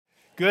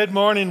Good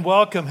morning,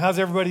 welcome. How's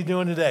everybody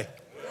doing today?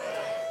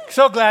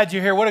 So glad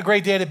you're here. What a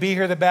great day to be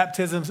here. The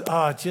baptisms,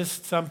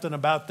 just something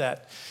about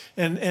that.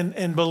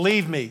 And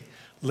believe me,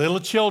 little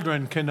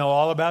children can know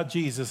all about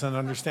Jesus and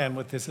understand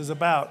what this is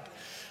about.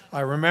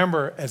 I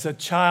remember as a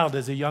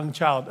young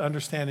child,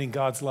 understanding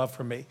God's love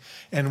for me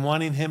and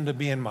wanting him to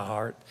be in my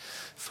heart.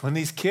 So when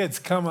these kids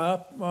come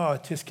up,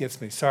 it just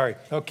gets me. Sorry.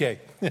 Okay.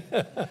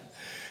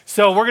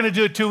 So we're going to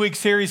do a 2-week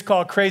series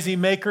called Crazy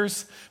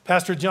Makers.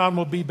 Pastor John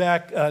will be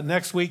back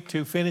next week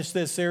to finish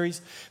this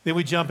series. Then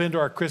we jump into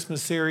our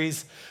Christmas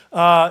series.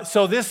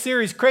 So this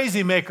series,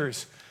 Crazy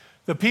Makers,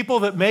 the people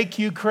that make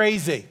you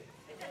crazy.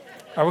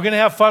 Are we going to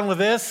have fun with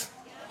this?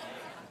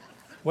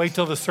 Wait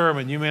till the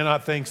sermon. You may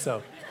not think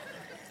so.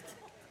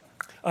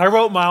 I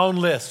wrote my own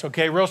list,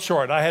 okay, real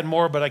short. I had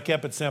more, but I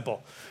kept it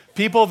simple.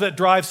 People that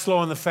drive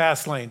slow in the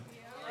fast lane.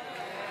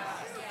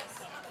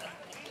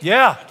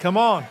 Yeah, come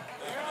on.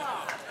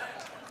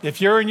 If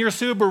you're in your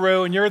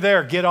Subaru and you're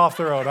there, get off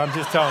the road. I'm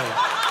just telling you.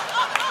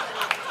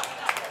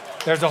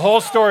 There's a whole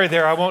story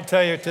there I won't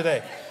tell you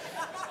today.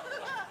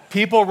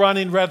 People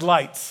running red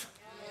lights.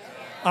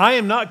 I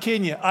am not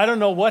kidding you. I don't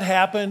know what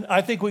happened.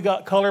 I think we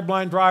got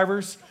colorblind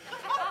drivers.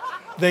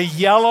 The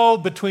yellow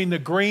between the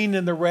green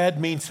and the red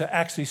means to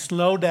actually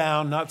slow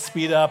down, not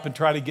speed up and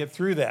try to get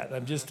through that.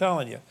 I'm just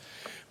telling you.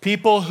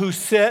 People who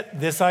sit,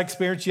 this I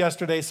experienced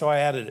yesterday, so I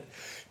added it.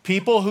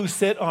 People who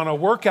sit on a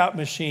workout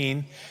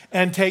machine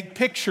and take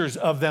pictures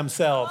of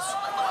themselves.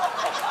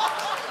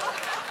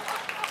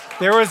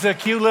 There was a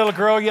cute little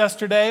girl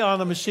yesterday on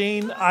the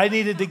machine. I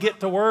needed to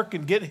get to work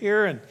and get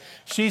here, and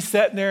she's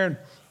sitting there and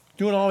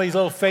doing all these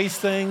little face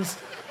things.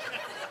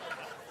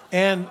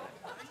 And,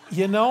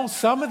 you know,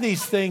 some of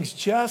these things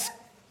just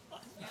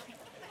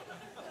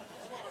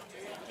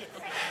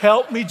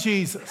help me,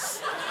 Jesus.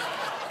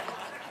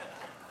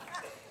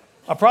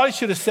 I probably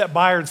should have sat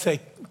by her and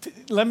said,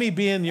 let me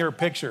be in your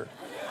picture.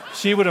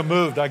 She would have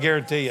moved, I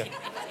guarantee you.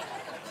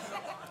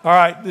 All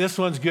right, this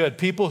one's good.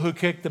 People who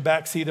kick the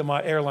back seat of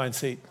my airline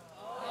seat.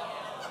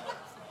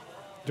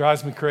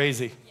 Drives me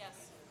crazy. Yes.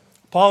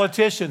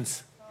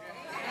 Politicians.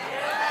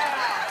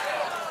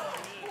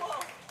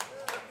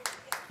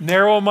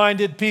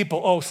 Narrow-minded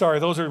people. Oh, sorry,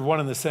 those are one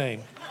and the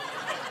same.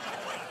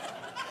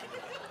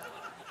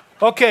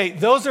 Okay,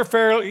 those are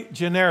fairly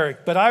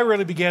generic, but I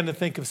really began to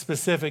think of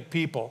specific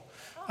people.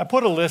 I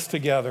put a list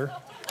together.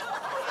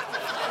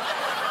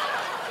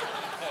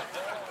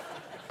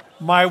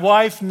 My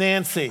wife,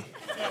 Nancy.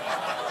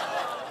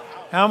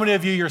 How many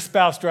of you, your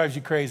spouse drives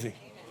you crazy?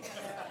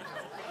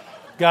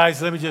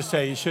 Guys, let me just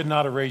tell you, you should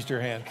not have raised your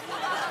hand.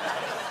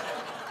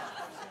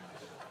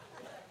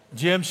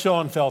 Jim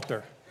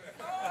Schoenfelter.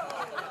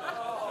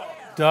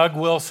 Doug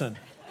Wilson.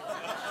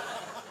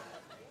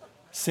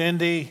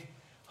 Cindy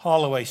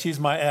Holloway. She's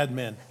my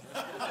admin.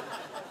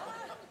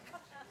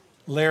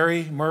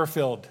 Larry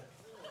Murfield.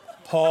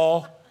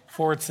 Paul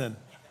Fortson.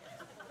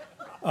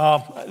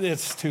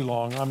 It's too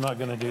long. I'm not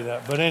going to do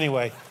that. But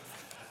anyway,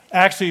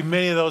 actually,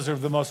 many of those are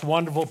the most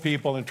wonderful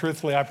people, and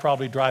truthfully, I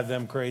probably drive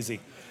them crazy,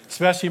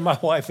 especially my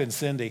wife and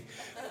Cindy.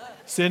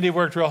 Cindy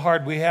worked real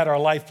hard. We had our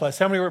Life Plus.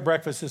 How many were at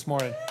breakfast this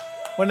morning?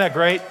 Wasn't that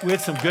great? We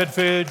had some good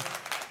food.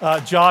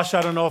 Josh,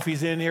 I don't know if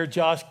he's in here.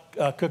 Josh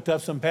cooked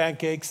up some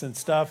pancakes and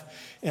stuff.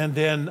 And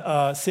then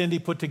Cindy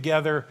put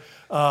together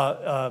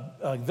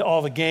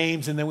all the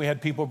games, and then we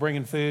had people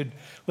bringing food.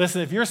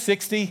 Listen, if you're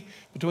 60,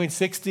 between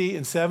 60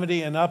 and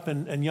 70 and up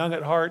and young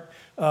at heart,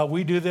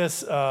 we do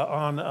this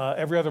on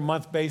every other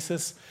month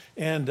basis,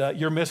 and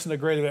you're missing a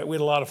great event. We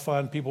had a lot of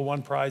fun. People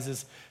won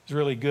prizes. It's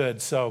really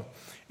good. So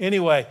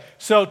anyway,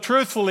 so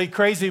truthfully,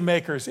 crazy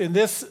makers. In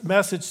this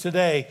message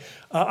today,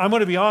 I'm going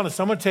to be honest.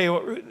 I'm going to tell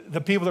you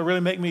the people that really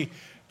make me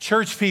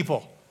church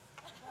people.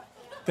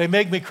 They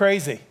make me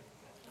crazy.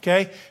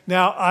 Okay?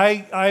 Now,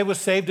 I was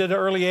saved at an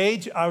early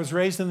age. I was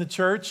raised in the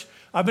church.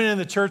 I've been in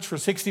the church for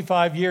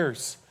 65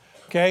 years.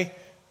 Okay?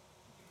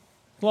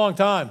 Long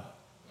time.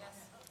 Yes.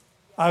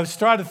 I was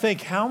trying to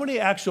think how many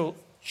actual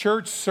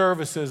church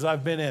services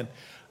I've been in.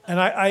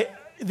 And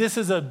this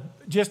is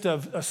just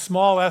a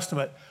small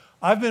estimate.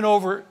 I've been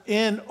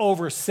in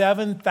over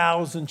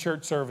 7,000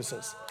 church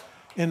services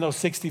in those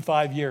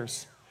 65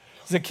 years.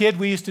 As a kid,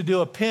 we used to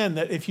do a pin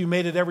that if you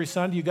made it every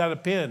Sunday, you got a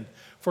pin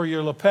for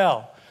your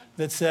lapel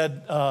that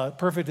said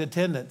perfect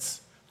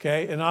attendance,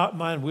 okay? And not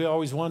mine, we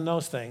always won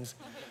those things,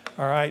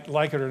 all right,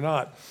 like it or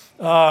not.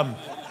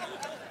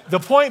 The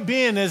point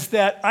being is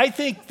that I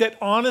think that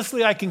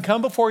honestly I can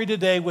come before you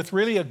today with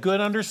really a good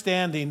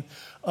understanding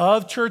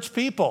of church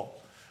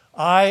people.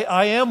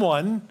 I am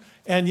one,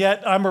 and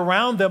yet I'm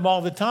around them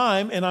all the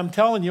time, and I'm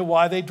telling you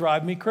why they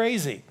drive me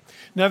crazy.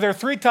 Now, there are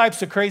 3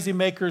 types of crazy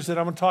makers that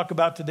I'm going to talk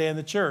about today in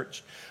the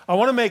church. I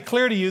want to make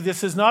clear to you,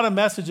 this is not a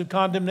message of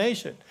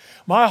condemnation.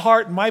 My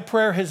heart and my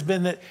prayer has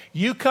been that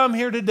you come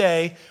here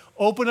today,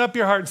 open up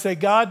your heart and say,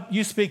 God,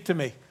 you speak to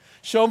me.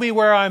 Show me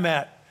where I'm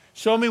at.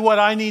 Show me what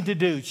I need to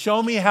do.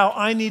 Show me how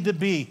I need to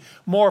be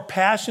more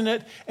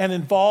passionate and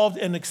involved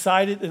and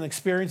excited and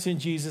experiencing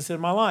Jesus in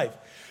my life.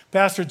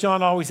 Pastor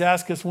John always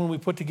asks us when we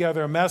put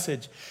together a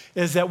message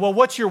is that, well,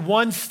 what's your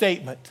one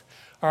statement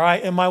All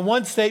right, and my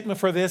one statement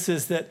for this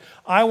is that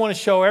I want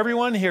to show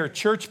everyone here,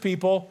 church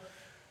people,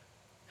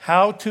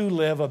 how to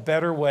live a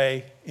better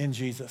way in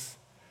Jesus.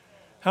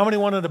 How many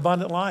want an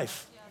abundant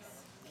life?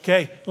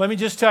 Okay, let me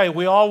just tell you,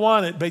 we all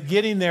want it, but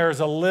getting there is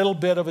a little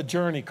bit of a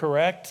journey,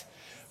 correct?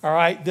 All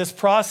right, this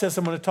process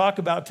I'm going to talk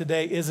about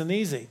today isn't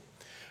easy.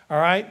 All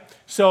right,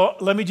 so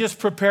let me just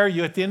prepare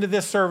you. At the end of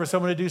this service,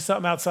 I'm going to do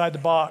something outside the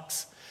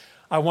box.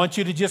 I want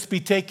you to just be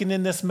taking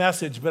in this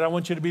message, but I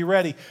want you to be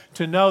ready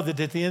to know that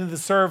at the end of the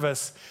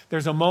service,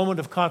 there's a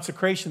moment of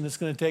consecration that's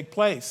going to take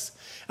place.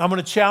 I'm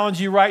going to challenge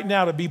you right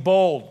now to be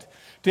bold.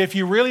 If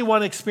you really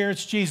want to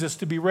experience Jesus,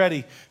 to be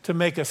ready to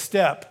make a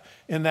step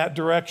in that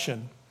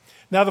direction.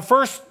 Now, the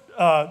first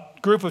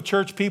group of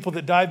church people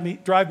that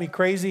drive me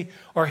crazy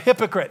are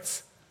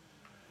hypocrites.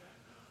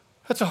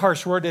 That's a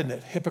harsh word, isn't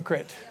it?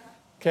 Hypocrite.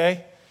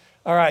 Okay?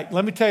 All right,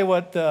 let me tell you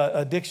what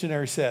a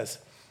dictionary says.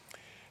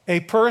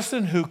 A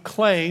person who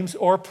claims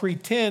or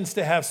pretends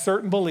to have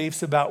certain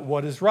beliefs about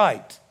what is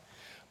right,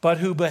 but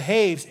who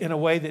behaves in a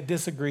way that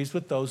disagrees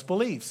with those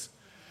beliefs.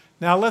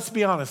 Now, let's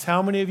be honest.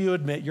 How many of you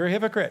admit you're a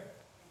hypocrite?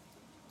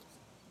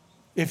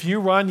 If you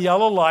run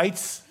yellow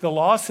lights, the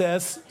law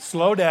says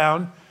slow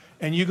down,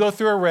 and you go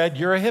through a red,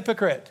 you're a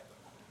hypocrite.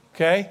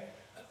 Okay?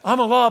 I'm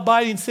a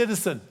law-abiding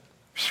citizen.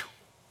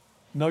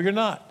 No, you're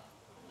not.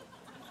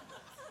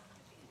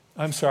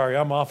 I'm sorry,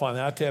 I'm off on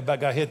that. I tell you, I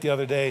got hit the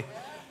other day.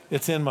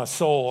 It's in my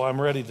soul.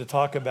 I'm ready to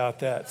talk about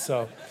that.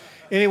 So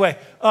anyway,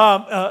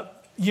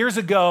 years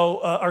ago,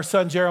 our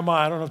son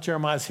Jeremiah, I don't know if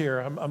Jeremiah's here.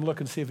 I'm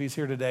looking to see if he's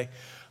here today.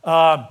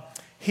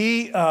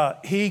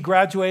 He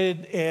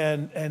graduated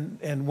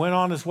and went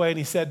on his way, and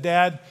he said,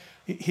 Dad,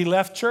 he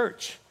left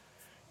church.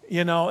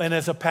 You know, and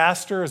as a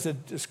pastor, as a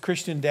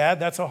Christian dad,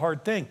 that's a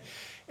hard thing.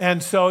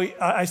 And so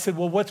I said,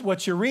 well,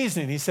 what's your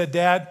reasoning? He said,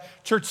 Dad,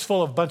 church is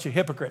full of a bunch of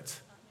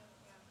hypocrites.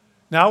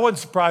 Now, I wasn't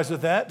surprised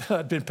with that.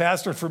 I'd been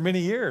pastoring for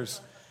many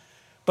years.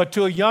 But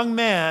to a young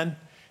man,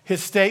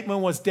 his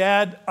statement was,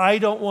 Dad, I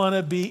don't want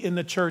to be in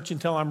the church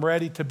until I'm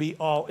ready to be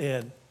all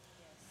in.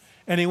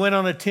 And he went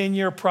on a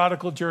 10-year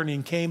prodigal journey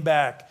and came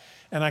back.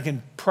 And I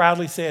can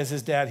proudly say as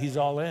his dad, he's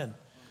all in.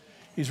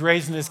 He's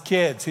raising his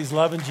kids. He's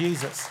loving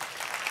Jesus.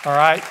 All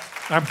right?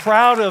 I'm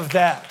proud of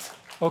that,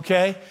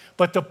 okay?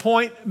 But the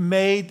point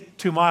made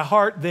to my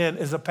heart then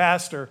as a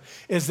pastor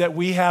is that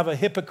we have a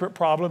hypocrite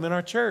problem in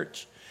our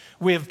church.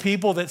 We have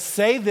people that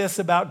say this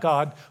about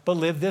God but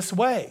live this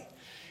way.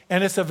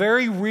 And it's a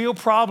very real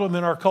problem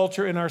in our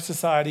culture, in our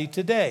society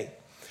today.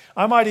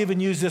 I might even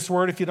use this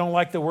word if you don't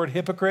like the word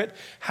hypocrite.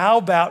 How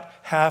about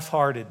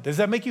half-hearted? Does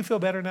that make you feel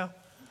better now?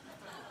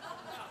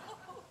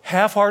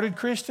 Half-hearted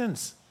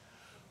Christians.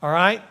 All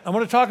right? I'm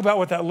going to talk about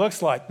what that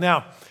looks like.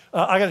 Now,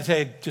 I got to tell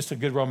you just a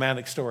good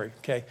romantic story,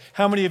 okay?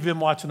 How many of you have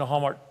been watching the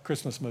Hallmark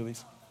Christmas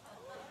movies?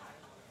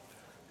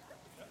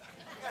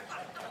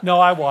 No,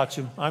 I watch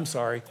them. I'm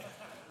sorry.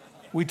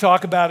 We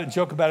talk about it and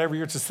joke about it every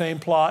year. It's the same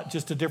plot,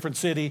 just a different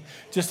city,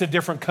 just a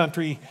different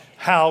country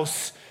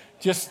house.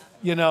 Just,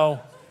 you know,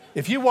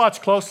 if you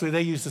watch closely,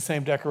 they use the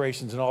same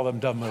decorations in all them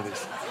dumb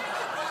movies.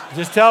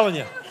 Just telling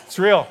you, it's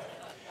real.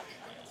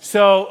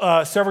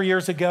 So several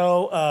years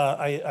ago,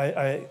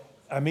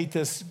 I meet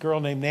this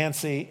girl named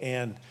Nancy,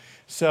 and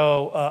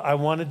so I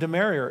wanted to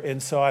marry her.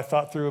 And so I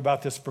thought through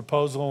about this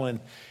proposal,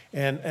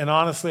 and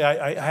honestly,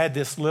 I had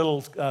this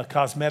little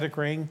cosmetic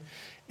ring.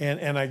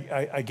 And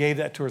I gave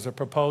that to her as a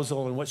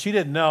proposal. And what she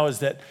didn't know is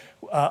that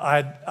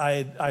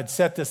I'd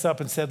set this up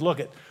and said, look,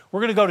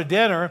 we're going to go to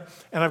dinner,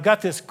 and I've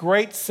got this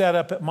great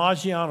setup at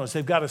Maggiano's.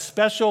 They've got a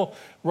special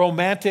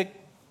romantic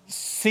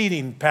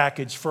seating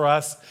package for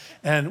us,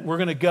 and we're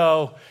going to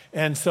go.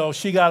 And so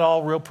she got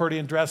all real pretty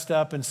and dressed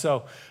up, and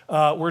so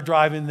we're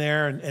driving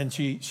there, and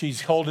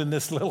she's holding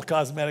this little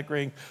cosmetic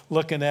ring,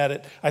 looking at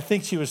it. I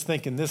think she was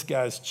thinking, this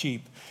guy's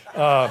cheap.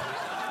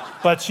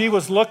 But she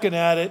was looking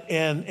at it,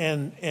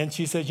 and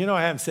she said, you know,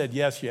 I haven't said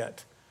yes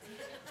yet.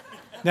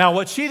 Now,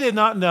 what she did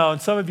not know,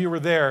 and some of you were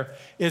there,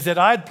 is that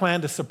I'd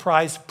planned a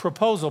surprise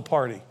proposal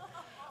party.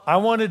 I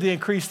wanted to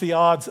increase the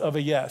odds of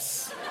a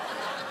yes.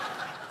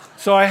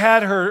 So I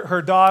had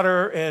her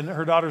daughter and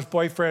her daughter's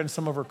boyfriend,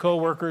 some of her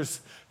coworkers,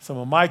 some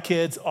of my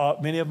kids,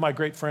 many of my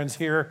great friends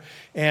here.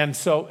 And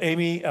so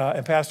Amy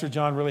and Pastor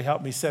John really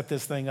helped me set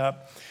this thing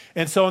up.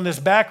 And so in this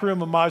back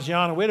room of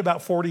Maggiano, we had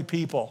about 40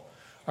 people.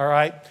 All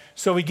right.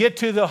 So we get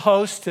to the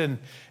host, and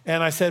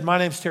I said, my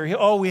name's Terry.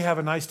 Oh, we have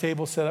a nice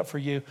table set up for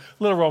you.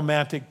 A little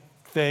romantic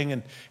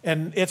thing.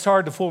 And it's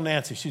hard to fool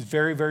Nancy. She's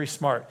very, very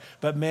smart.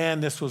 But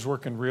man, this was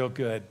working real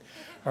good.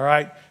 All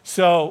right.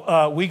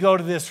 So we go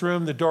to this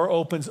room. The door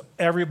opens.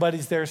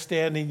 Everybody's there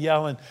standing,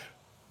 yelling,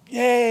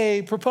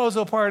 yay,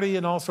 proposal party,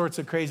 and all sorts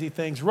of crazy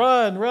things.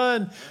 Run,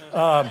 run.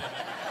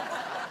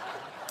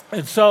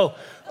 And so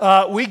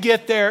we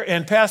get there,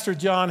 and Pastor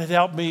John had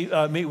helped me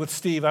meet with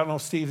Steve. I don't know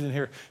if Steve's in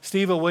here.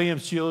 Steve of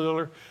Williams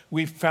Jeweler.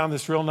 We found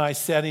this real nice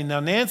setting. Now,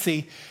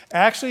 Nancy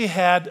actually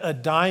had a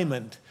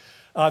diamond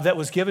that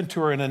was given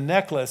to her in a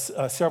necklace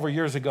several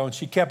years ago, and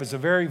she kept it. It's a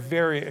very,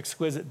 very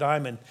exquisite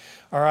diamond.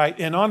 All right.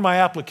 And on my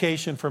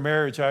application for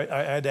marriage, I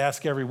had to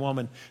ask every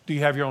woman, do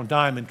you have your own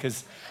diamond?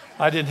 Because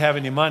I didn't have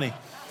any money.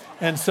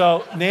 And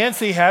so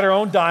Nancy had her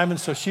own diamond,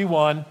 so she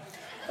won.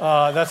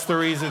 That's the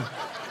reason.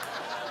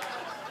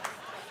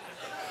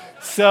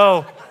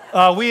 So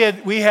we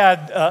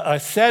had a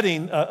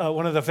setting,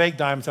 one of the fake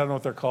diamonds, I don't know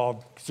what they're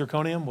called,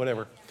 zirconium,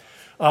 whatever,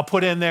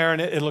 put in there,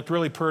 and it looked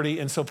really pretty.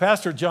 And so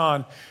Pastor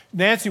John,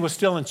 Nancy was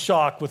still in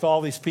shock with all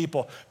these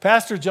people.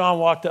 Pastor John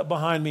walked up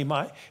behind me,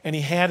 and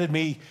he handed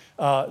me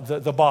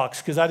the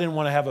box, because I didn't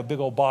want to have a big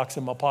old box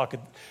in my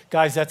pocket.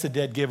 Guys, that's a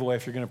dead giveaway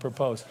if you're going to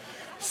propose.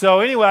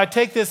 So anyway, I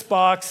take this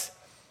box,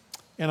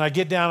 and I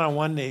get down on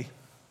one knee,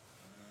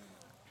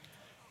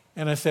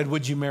 and I said,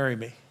 would you marry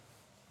me?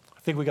 I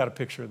think we got a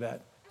picture of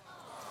that.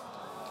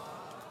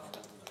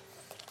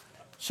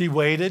 She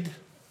waited.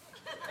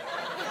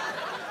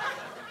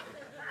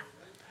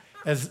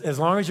 As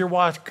long as you're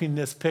watching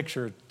this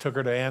picture, it took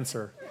her to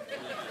answer.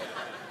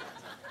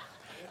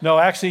 No,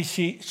 actually,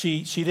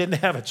 she didn't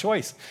have a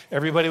choice.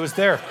 Everybody was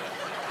there.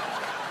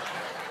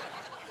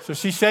 So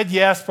she said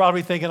yes,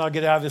 probably thinking I'll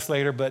get out of this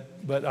later,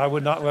 but I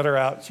would not let her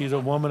out. She's a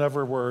woman of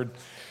her word.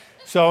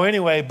 So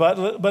anyway,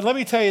 but let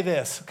me tell you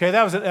this, okay?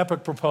 That was an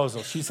epic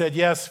proposal. She said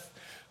yes.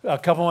 A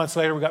couple months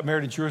later, we got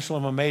married in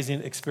Jerusalem,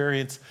 amazing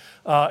experience.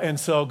 And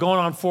so going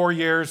on 4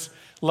 years,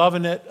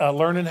 loving it,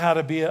 learning how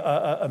to be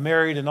a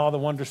married and all the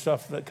wonder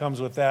stuff that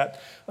comes with that,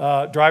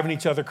 driving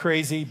each other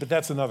crazy, but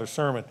that's another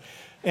sermon.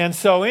 And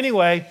so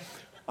anyway,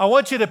 I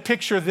want you to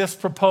picture this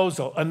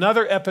proposal,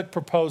 another epic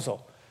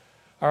proposal,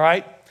 all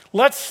right?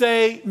 Let's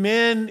say,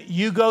 men,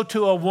 you go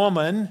to a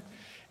woman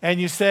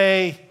and you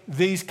say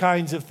these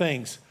kinds of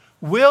things.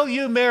 Will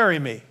you marry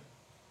me?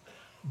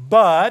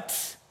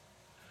 But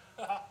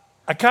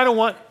I kind of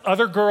want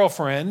other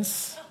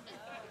girlfriends.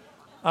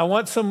 I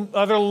want some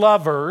other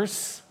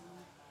lovers.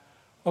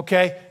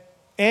 Okay?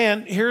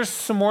 And here's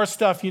some more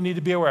stuff you need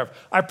to be aware of.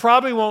 I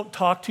probably won't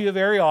talk to you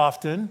very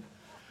often.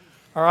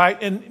 All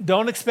right? And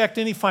don't expect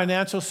any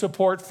financial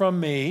support from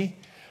me.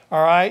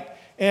 All right?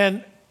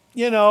 And,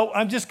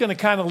 I'm just going to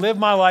kind of live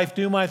my life,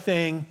 do my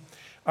thing.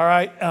 All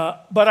right?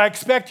 But I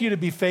expect you to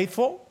be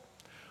faithful.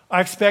 I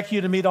expect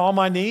you to meet all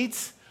my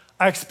needs.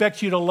 I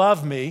expect you to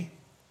love me.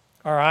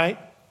 All right?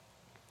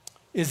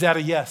 Is that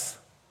a yes?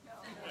 No.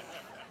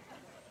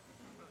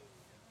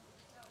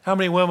 How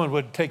many women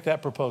would take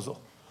that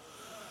proposal?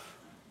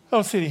 I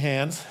don't see any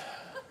hands.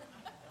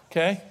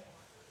 Okay?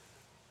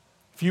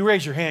 If you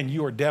raise your hand,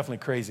 you are definitely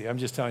crazy. I'm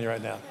just telling you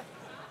right now.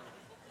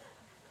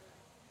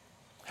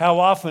 How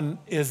often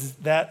is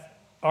that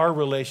our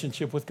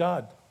relationship with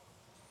God?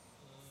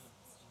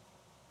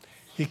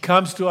 He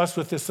comes to us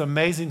with this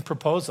amazing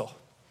proposal.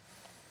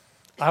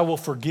 I will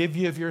forgive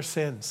you of your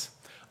sins.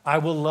 I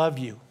will love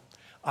you.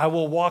 I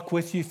will walk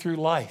with you through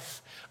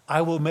life.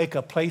 I will make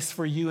a place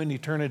for you in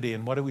eternity.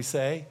 And what do we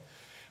say?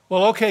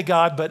 Well, okay,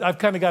 God, but I've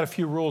kind of got a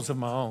few rules of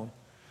my own.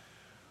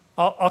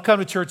 I'll come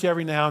to church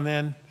every now and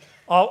then.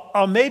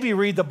 I'll maybe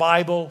read the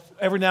Bible.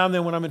 Every now and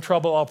then when I'm in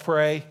trouble, I'll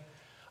pray.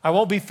 I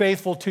won't be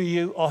faithful to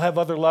you. I'll have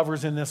other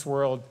lovers in this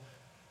world.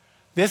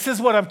 This is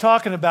what I'm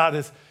talking about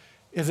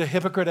is a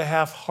hypocrite, a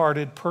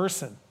half-hearted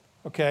person,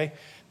 okay?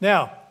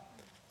 Now,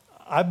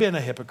 I've been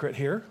a hypocrite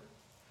here,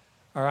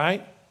 all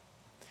right?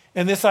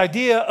 And this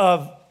idea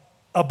of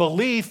a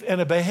belief and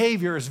a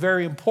behavior is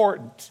very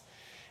important.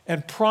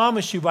 And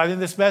promise you, by the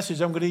end of this message,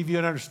 I'm going to give you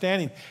an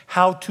understanding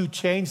how to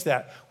change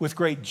that with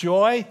great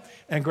joy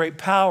and great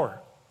power,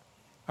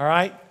 all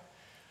right?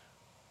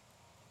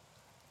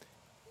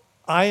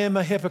 I am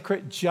a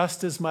hypocrite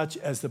just as much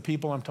as the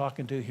people I'm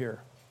talking to here.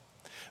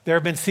 There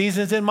have been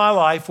seasons in my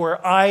life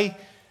where I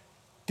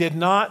did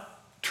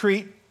not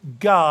treat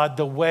God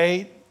the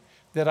way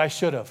that I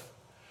should have.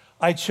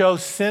 I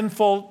chose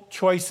sinful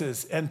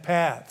choices and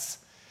paths.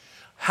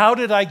 How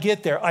did I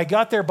get there? I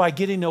got there by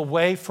getting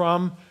away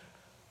from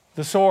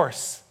the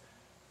source.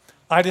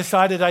 I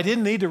decided I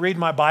didn't need to read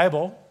my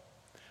Bible.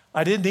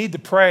 I didn't need to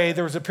pray.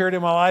 There was a period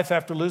in my life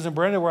after losing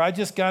Brenda where I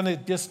just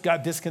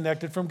got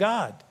disconnected from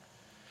God.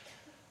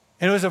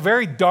 And it was a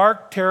very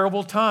dark,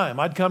 terrible time.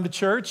 I'd come to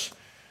church.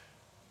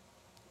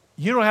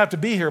 You don't have to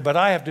be here, but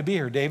I have to be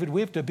here, David. We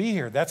have to be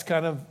here. That's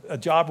kind of a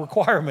job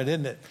requirement,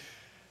 isn't it?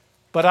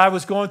 But I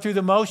was going through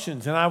the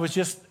motions, and I was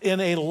just in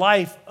a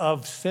life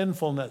of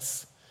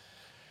sinfulness.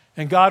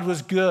 And God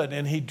was good,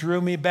 and he drew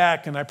me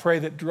back, and I pray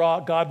that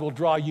God will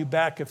draw you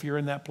back if you're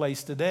in that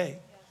place today.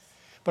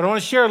 But I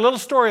want to share a little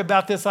story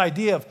about this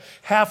idea of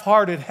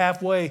half-hearted,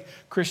 halfway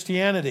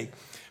Christianity.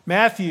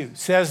 Matthew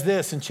says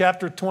this in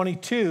chapter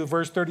 22,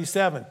 verse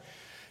 37.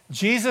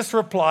 Jesus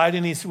replied,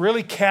 and he's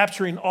really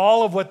capturing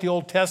all of what the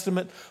Old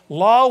Testament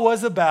law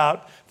was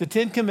about, the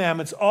Ten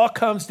Commandments, all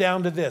comes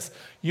down to this.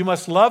 You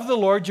must love the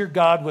Lord your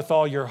God with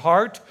all your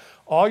heart,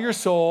 all your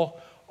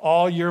soul,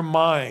 all your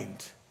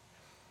mind.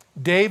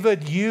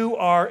 David, you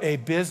are a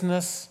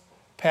business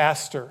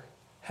pastor.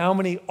 How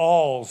many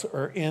alls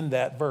are in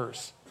that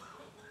verse?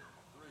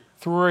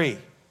 3.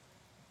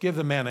 Give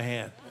the man a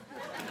hand.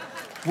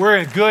 We're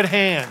in good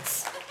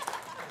hands.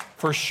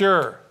 for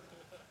sure.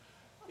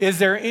 Is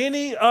there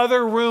any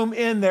other room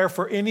in there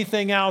for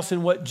anything else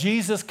in what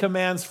Jesus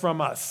commands from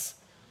us?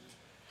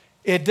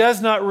 It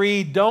does not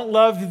read, don't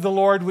love the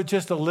Lord with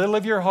just a little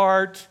of your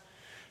heart,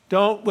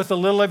 don't with a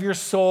little of your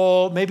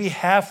soul, maybe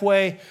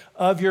halfway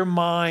of your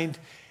mind.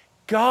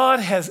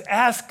 God has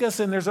asked us,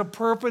 and there's a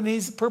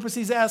purpose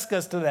he's asked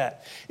us to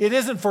that. It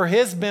isn't for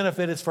his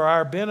benefit, it's for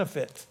our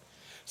benefit.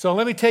 So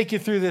let me take you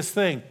through this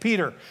thing.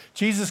 Peter,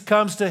 Jesus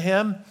comes to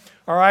him.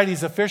 All right,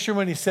 he's a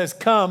fisherman. He says,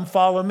 come,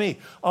 follow me.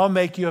 I'll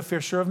make you a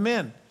fisher of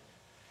men.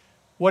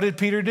 What did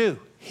Peter do?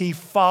 He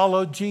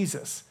followed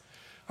Jesus.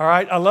 All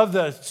right, I love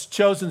the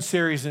Chosen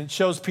series, and it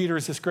shows Peter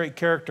as this great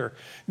character.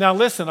 Now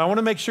listen, I want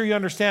to make sure you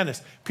understand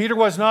this. Peter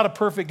was not a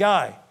perfect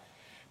guy.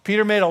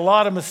 Peter made a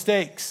lot of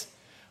mistakes,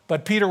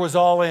 but Peter was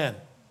all in.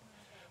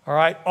 All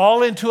right,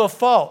 all into a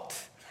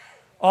fault.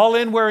 All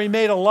in where he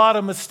made a lot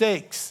of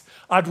mistakes.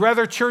 I'd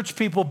rather church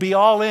people be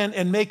all in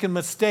and making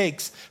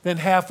mistakes than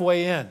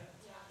halfway in.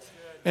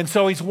 And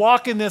so he's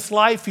walking this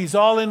life. He's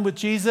all in with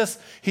Jesus.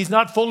 He's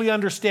not fully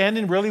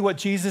understanding really what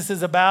Jesus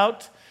is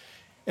about.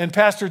 And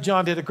Pastor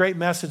John did a great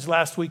message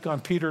last week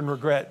on Peter and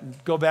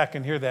regret. Go back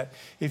and hear that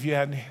if you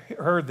hadn't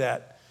heard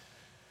that.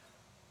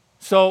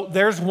 So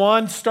there's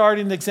one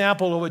starting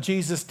example of what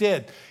Jesus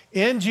did.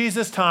 In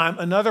Jesus' time,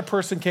 another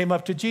person came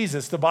up to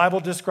Jesus. The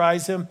Bible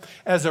describes him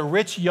as a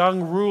rich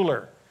young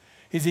ruler.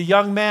 He's a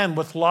young man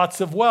with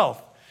lots of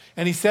wealth.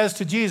 And he says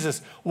to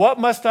Jesus, what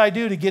must I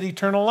do to get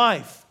eternal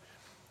life?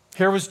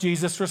 Here was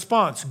Jesus'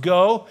 response.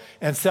 Go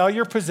and sell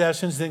your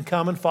possessions, then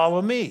come and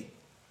follow me.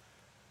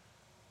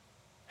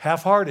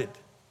 Half-hearted.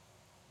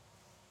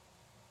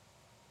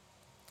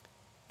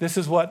 This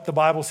is what the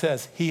Bible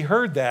says. He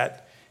heard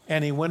that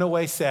and he went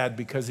away sad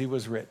because he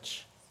was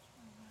rich.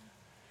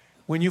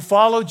 When you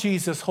follow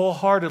Jesus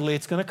wholeheartedly,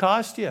 it's going to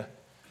cost you.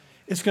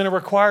 It's going to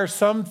require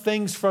some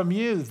things from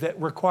you that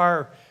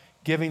require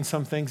giving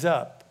some things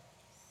up.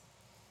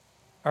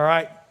 All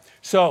right?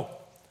 So,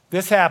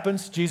 this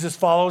happens. Jesus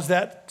follows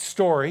that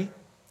story,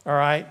 all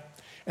right?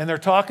 And they're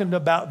talking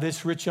about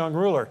this rich young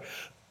ruler.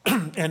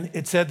 And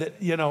it said that,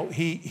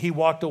 he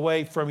walked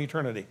away from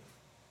eternity.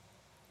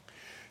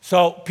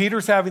 So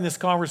Peter's having this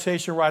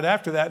conversation right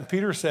after that, and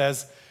Peter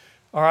says,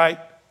 all right,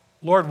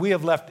 Lord, we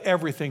have left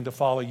everything to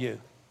follow you.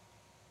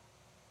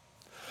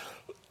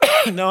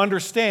 Now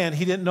understand,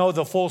 he didn't know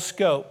the full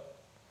scope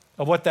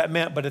of what that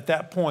meant, but at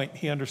that point,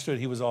 he understood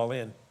he was all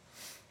in.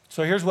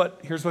 So here's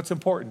what's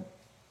important.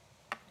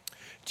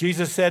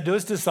 Jesus said to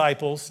his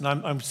disciples, and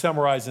I'm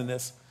summarizing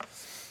this,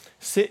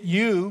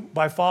 you,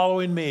 by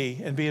following me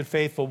and being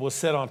faithful, will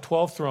sit on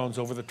 12 thrones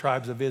over the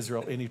tribes of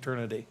Israel in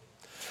eternity.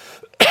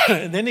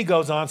 And then he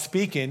goes on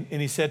speaking,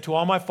 and he said to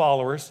all my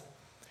followers,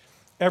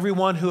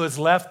 everyone who has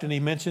left, and he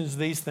mentions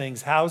these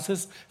things,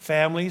 houses,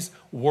 families,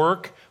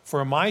 work,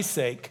 for my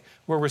sake,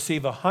 will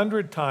receive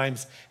 100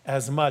 times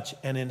as much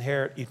and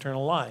inherit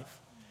eternal life.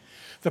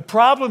 The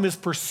problem is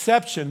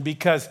perception,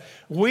 because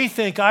we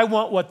think, I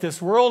want what this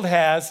world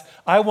has,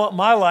 I want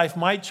my life,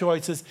 my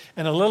choices,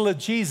 and a little of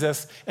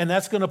Jesus, and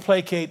that's going to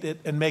placate it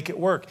and make it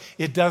work.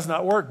 It does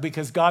not work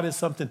because God has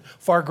something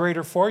far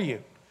greater for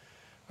you.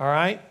 All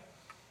right?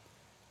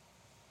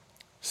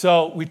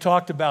 So we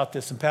talked about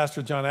this, and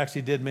Pastor John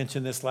actually did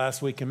mention this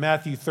last week. In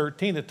Matthew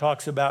 13, it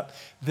talks about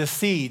the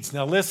seeds.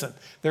 Now listen,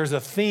 there's a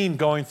theme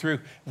going through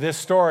this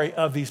story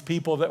of these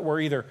people that were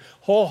either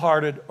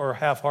wholehearted or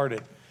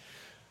half-hearted.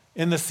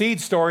 In the seed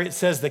story, it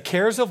says the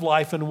cares of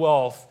life and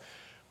wealth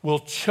will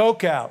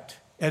choke out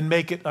and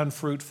make it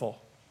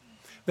unfruitful.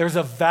 There's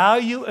a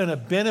value and a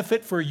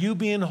benefit for you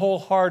being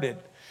wholehearted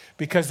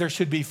because there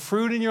should be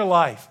fruit in your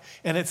life.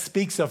 And it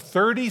speaks of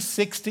 30,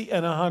 60,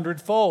 and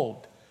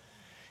 100-fold.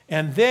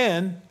 And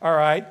then, all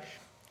right,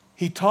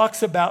 he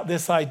talks about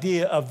this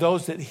idea of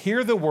those that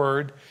hear the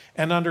word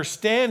and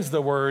understands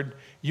the word,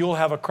 you'll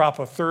have a crop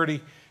of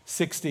 30,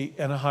 60,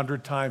 and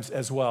 100 times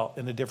as well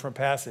in a different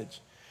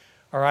passage.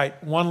 All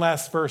right, one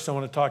last verse I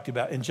want to talk to you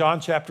about. In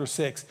John chapter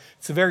 6,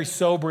 it's a very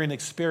sobering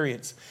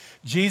experience.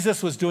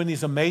 Jesus was doing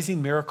these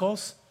amazing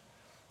miracles,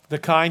 the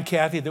kind,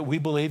 Kathy, that we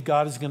believe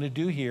God is going to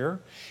do here,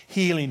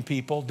 healing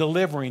people,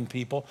 delivering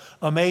people,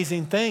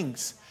 amazing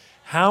things.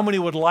 How many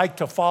would like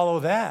to follow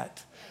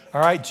that?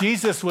 All right,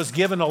 Jesus was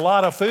given a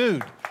lot of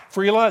food,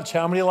 free lunch.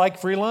 How many like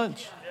free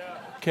lunch?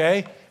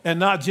 Okay, and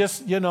not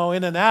just, in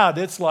and out.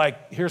 It's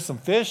like, here's some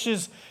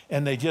fishes,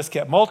 and they just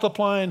kept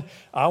multiplying.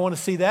 I want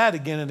to see that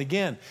again and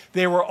again.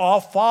 They were all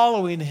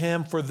following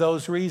him for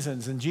those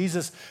reasons. And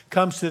Jesus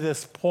comes to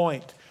this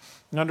point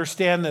and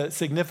understand the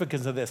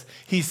significance of this.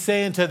 He's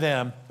saying to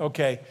them,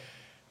 okay,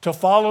 to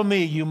follow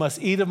me, you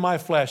must eat of my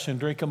flesh and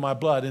drink of my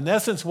blood. In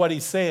essence, what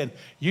he's saying,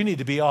 you need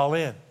to be all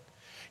in.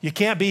 You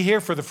can't be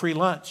here for the free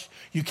lunch.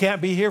 You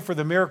can't be here for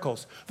the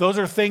miracles. Those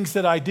are things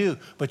that I do,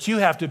 but you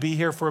have to be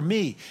here for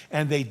me.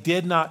 And they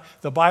did not.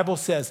 The Bible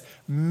says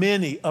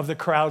many of the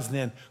crowds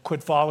then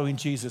quit following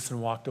Jesus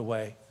and walked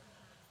away.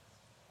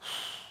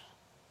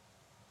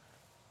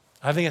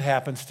 I think it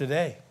happens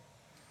today.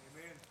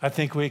 Amen. I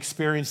think we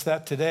experience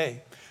that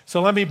today. So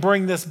let me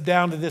bring this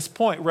down to this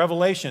point,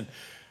 Revelation.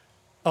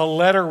 a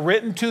letter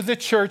written to the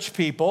church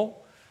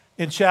people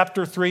in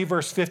chapter 3,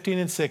 verse 15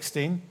 and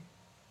 16.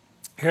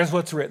 Here's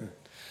what's written.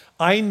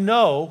 I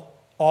know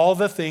all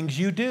the things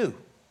you do,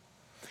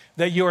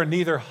 that you are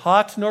neither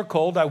hot nor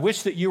cold. I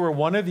wish that you were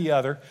one or the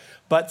other,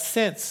 but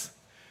since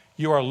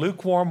you are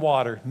lukewarm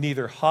water,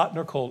 neither hot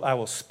nor cold, I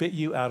will spit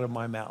you out of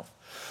my mouth.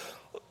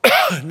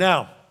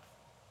 Now,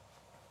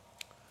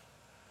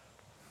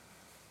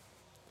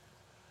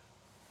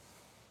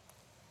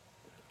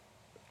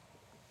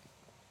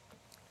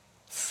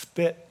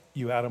 spit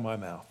you out of my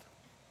mouth.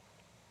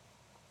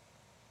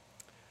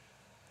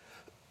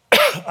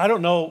 I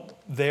don't know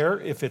there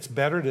if it's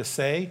better to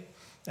say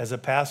as a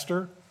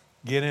pastor,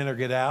 get in or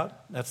get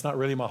out. That's not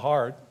really my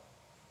heart.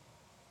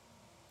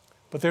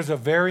 But there's a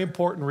very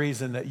important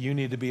reason that you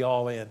need to be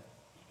all in.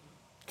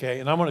 Okay,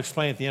 and I'm going to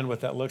explain at the end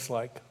what that looks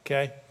like.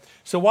 Okay,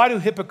 so why do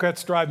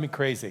hypocrites drive me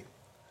crazy?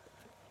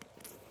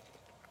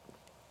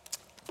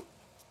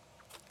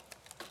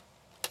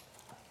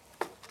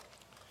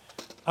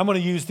 I'm going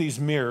to use these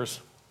mirrors.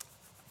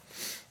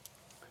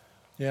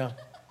 Yeah.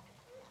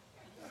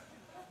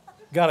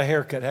 Got a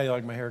haircut. How do you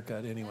like my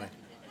haircut anyway?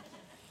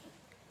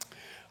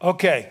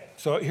 Okay,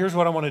 so here's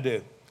what I want to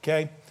do,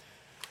 okay?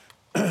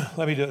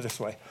 Let me do it this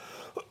way.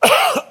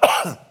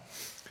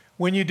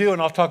 When you do,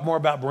 and I'll talk more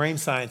about brain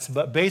science,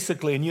 but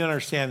basically, and you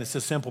understand it's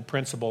a simple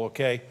principle,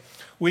 okay?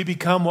 We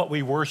become what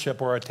we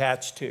worship or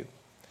attach to.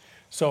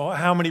 So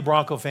how many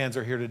Bronco fans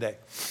are here today?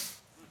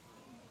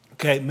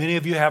 Okay, many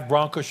of you have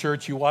Bronco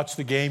shirts. You watch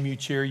the game, you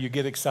cheer, you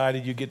get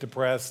excited, you get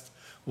depressed,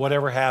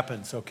 whatever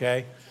happens,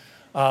 okay?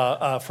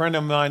 A friend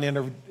of mine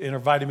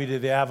invited me to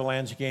the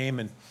Avalanche game,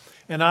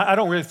 and I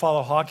don't really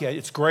follow hockey.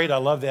 It's great. I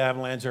love the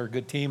Avalanche. They're a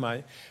good team.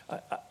 I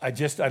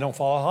don't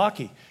follow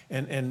hockey.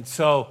 And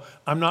so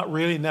I'm not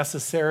really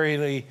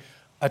necessarily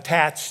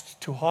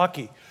attached to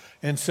hockey.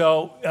 And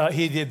so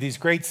he did these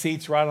great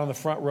seats right on the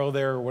front row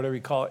there, or whatever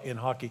you call it in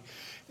hockey.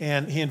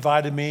 And he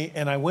invited me,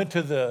 and I went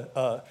to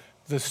the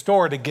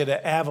store to get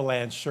an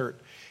Avalanche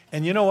shirt.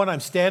 And you know what?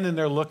 I'm standing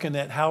there looking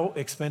at how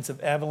expensive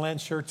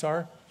Avalanche shirts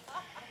are.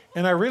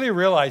 And I really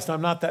realized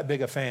I'm not that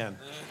big a fan.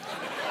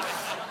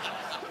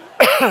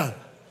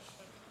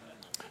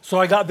 So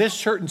I got this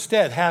shirt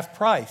instead, half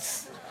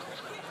price.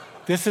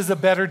 This is a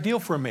better deal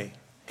for me,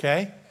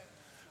 okay?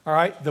 All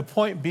right, the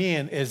point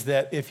being is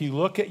that if you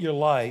look at your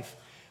life,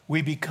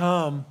 we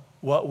become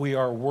what we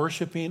are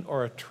worshiping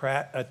or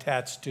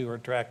attached to or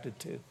attracted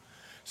to.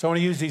 So I want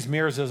to use these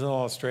mirrors as an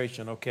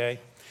illustration,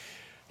 okay?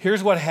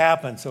 Here's what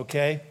happens,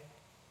 okay?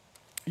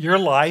 Your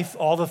life,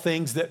 all the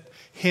things that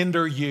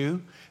hinder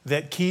you,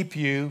 that keep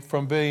you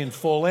from being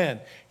full in.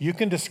 You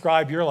can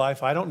describe your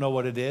life. I don't know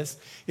what it is.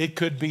 It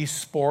could be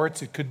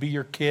sports. It could be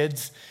your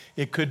kids.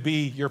 It could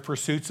be your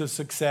pursuits of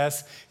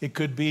success. It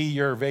could be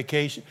your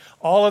vacation.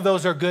 All of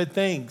those are good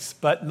things,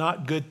 but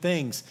not good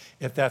things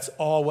if that's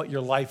all what your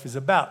life is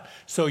about.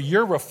 So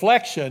your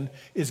reflection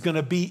is going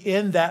to be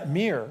in that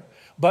mirror.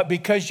 But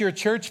because you're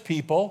church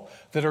people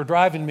that are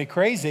driving me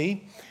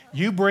crazy,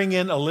 you bring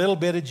in a little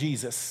bit of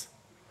Jesus.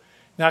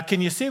 Now,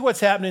 can you see what's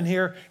happening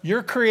here?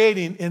 You're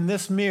creating in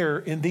this mirror,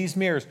 in these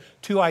mirrors,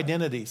 two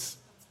identities.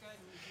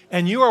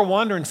 And you are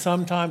wondering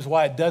sometimes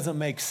why it doesn't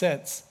make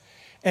sense.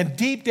 And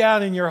deep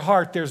down in your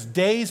heart, there's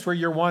days where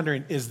you're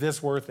wondering, is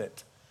this worth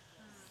it?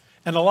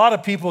 And a lot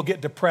of people get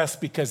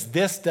depressed because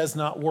this does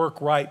not work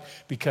right,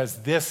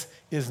 because this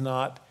is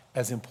not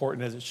as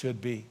important as it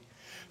should be.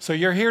 So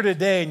you're here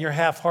today and you're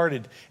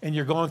half-hearted and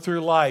you're going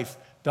through life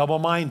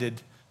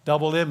double-minded,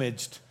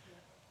 double-imaged,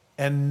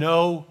 and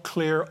no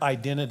clear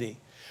identity.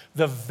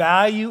 The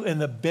value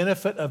and the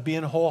benefit of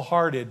being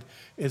wholehearted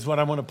is what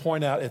I'm going to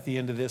point out at the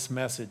end of this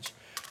message.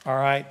 All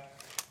right?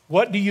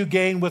 What do you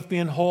gain with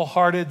being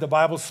wholehearted? The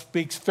Bible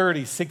speaks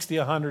 30, 60,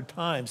 100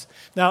 times.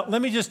 Now,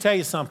 let me just tell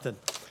you something.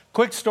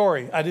 Quick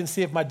story. I didn't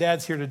see if my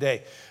dad's here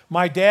today.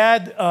 My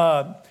dad,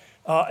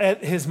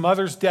 at his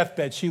mother's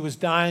deathbed, she was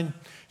dying.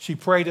 She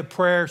prayed a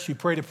prayer. She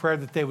prayed a prayer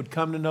that they would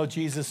come to know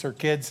Jesus, her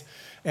kids.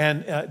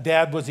 And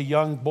Dad was a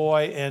young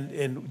boy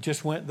and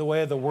just went the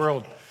way of the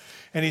world.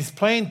 And he's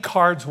playing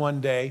cards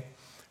one day,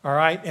 all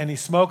right? And he's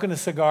smoking a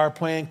cigar,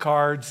 playing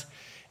cards,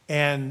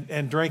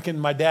 and drinking.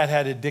 My dad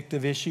had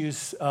addictive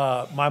issues.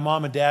 My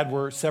mom and dad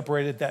were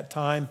separated at that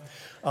time,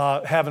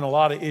 having a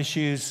lot of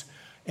issues.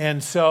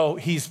 And so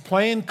he's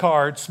playing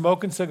cards,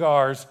 smoking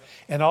cigars,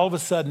 and all of a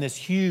sudden this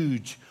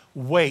huge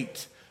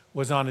weight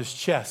was on his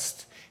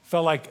chest. It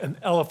felt like an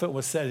elephant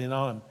was sitting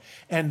on him.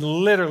 And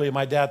literally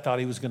my dad thought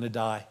he was going to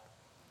die.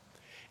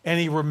 And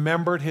he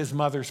remembered his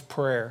mother's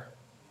prayer.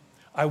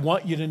 I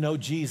want you to know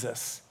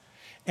Jesus.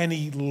 And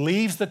he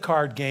leaves the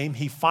card game.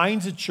 He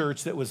finds a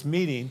church that was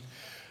meeting.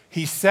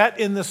 He sat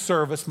in the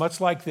service,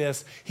 much like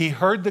this. He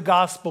heard the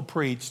gospel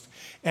preached,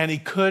 and he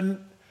couldn't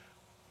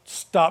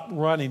stop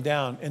running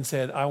down and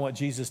said, I want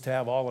Jesus to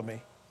have all of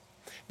me.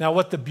 Now,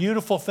 what the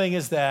beautiful thing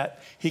is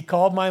that he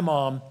called my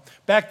mom.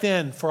 Back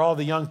then, for all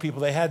the young people,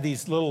 they had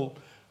these little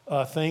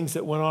things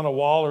that went on a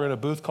wall or in a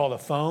booth called a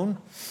phone.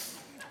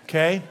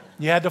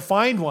 You had to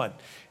find one.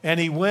 And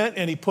he went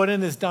and he put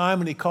in his dime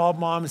and he called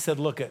mom and said,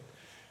 look it,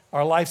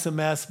 our life's a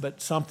mess,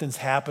 but something's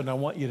happened. I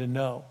want you to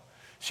know.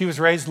 She was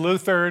raised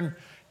Lutheran.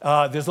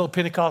 This little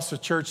Pentecostal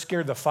church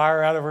scared the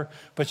fire out of her,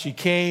 but she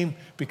came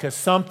because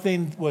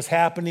something was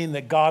happening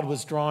that God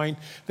was drawing.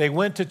 They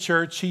went to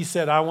church. She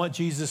said, I want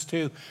Jesus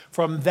too.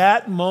 From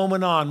that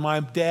moment on, my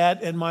dad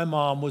and my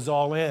mom was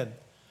all in.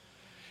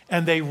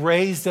 And they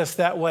raised us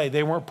that way.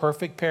 They weren't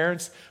perfect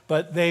parents,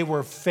 but they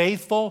were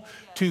faithful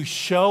to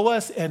show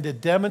us and to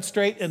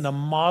demonstrate and to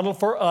model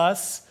for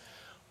us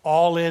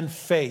all in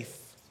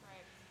faith.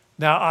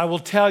 Now, I will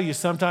tell you,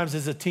 sometimes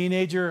as a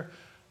teenager,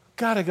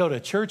 got to go to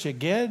church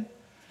again?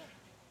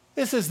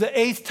 This is the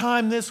 8th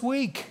time this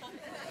week.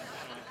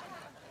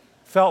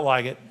 Felt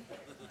like it.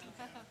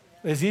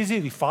 It's easy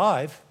to be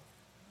 5.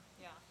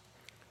 Yeah.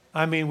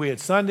 I mean, we had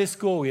Sunday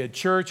school, we had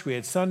church, we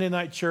had Sunday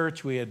night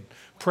church, we had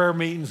prayer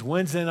meetings,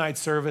 Wednesday night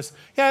service.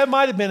 Yeah, it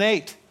might have been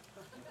 8.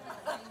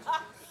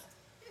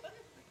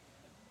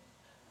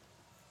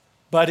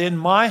 But in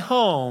my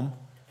home,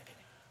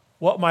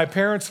 what my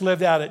parents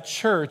lived out at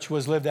church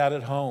was lived out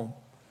at home.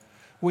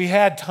 We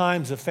had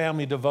times of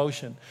family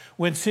devotion.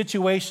 When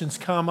situations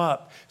come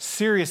up,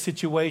 serious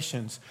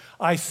situations,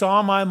 I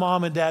saw my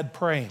mom and dad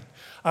praying.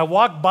 I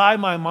walked by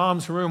my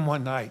mom's room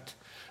one night,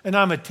 and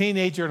I'm a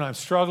teenager and I'm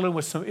struggling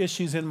with some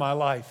issues in my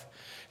life,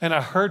 and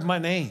I heard my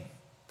name.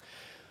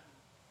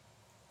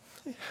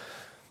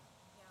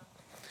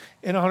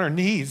 And on her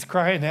knees,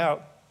 crying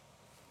out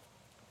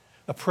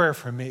a prayer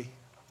for me.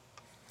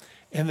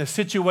 And the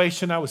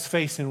situation I was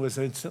facing was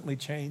instantly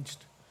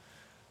changed.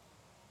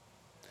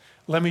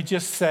 Let me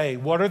just say,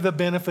 what are the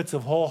benefits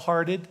of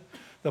wholehearted?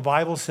 The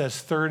Bible says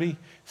 30,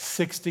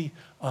 60,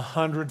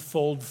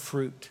 100-fold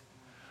fruit.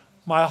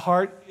 My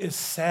heart is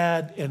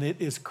sad and it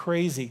is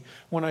crazy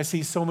when I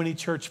see so many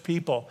church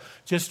people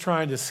just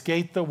trying to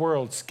skate the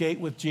world, skate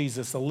with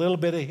Jesus, a little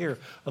bit of here,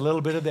 a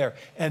little bit of there,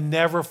 and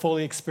never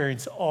fully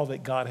experience all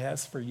that God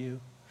has for you.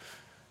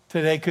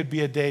 Today could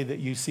be a day that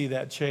you see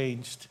that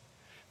changed.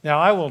 Now,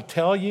 I will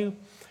tell you,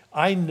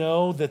 I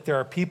know that there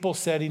are people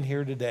sitting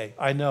here today.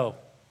 I know.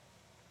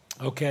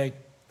 Okay?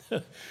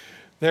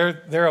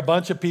 There are a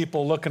bunch of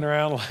people looking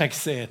around like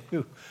saying,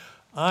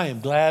 I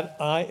am glad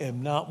I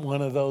am not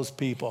one of those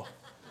people.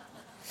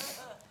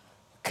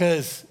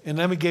 And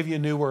let me give you a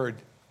new word,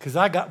 because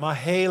I got my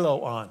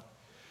halo on.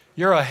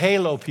 You're a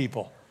halo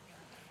people.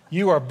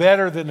 You are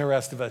better than the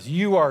rest of us.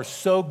 You are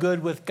so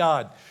good with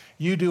God.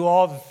 You do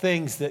all the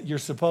things that you're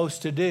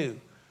supposed to do.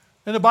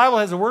 And the Bible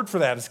has a word for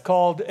that. It's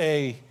called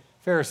a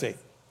Pharisee.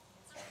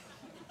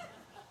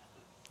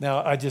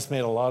 Now, I just made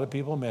a lot of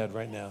people mad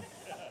right now.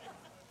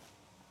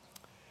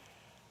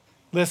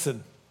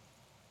 Listen,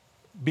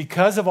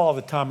 because of all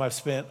the time I've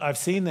spent, I've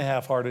seen the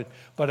half-hearted,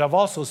 but I've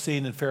also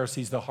seen in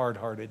Pharisees the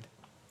hard-hearted.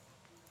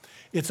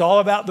 It's all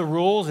about the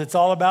rules. It's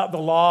all about the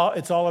law.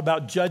 It's all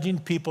about judging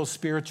people's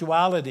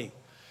spirituality.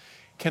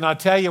 Can I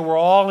tell you, we're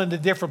all in a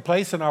different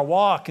place in our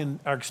walk and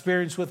our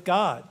experience with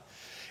God.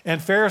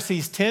 And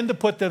Pharisees tend to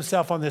put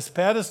themselves on this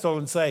pedestal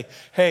and say,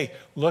 hey,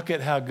 look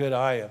at how good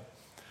I am.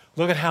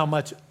 Look at how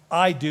much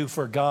I do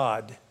for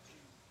God.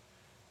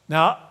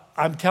 Now,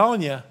 I'm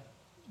telling you,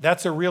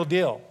 that's a real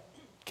deal,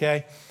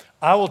 okay?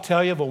 I will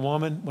tell you of a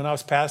woman, when I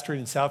was pastoring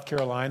in South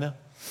Carolina,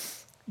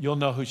 you'll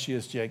know who she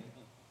is, Jake.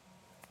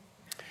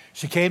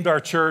 She came to our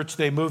church.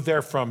 They moved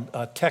there from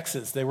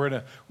Texas. They were in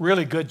a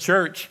really good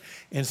church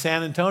in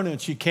San Antonio,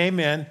 and she came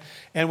in,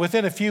 and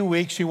within a few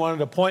weeks, she wanted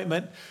an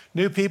appointment.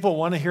 New people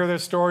wanted to hear their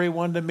story,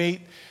 wanted to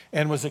meet,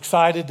 and was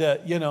excited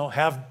to,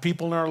 have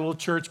people in our little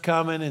church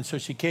coming. And so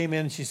she came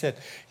in and she said,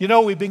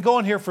 we've been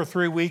going here for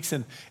 3 weeks,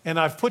 and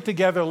I've put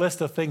together a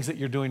list of things that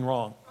you're doing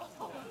wrong.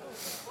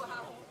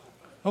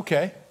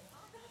 Okay.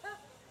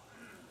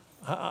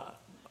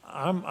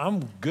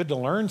 I'm good to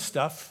learn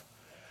stuff.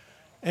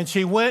 And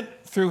she went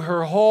through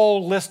her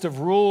whole list of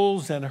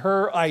rules and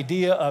her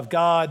idea of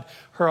God,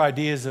 her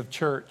ideas of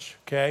church,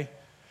 okay?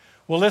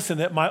 Well, listen,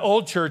 at my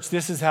old church,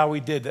 this is how we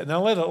did that.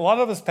 Now, a lot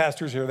of us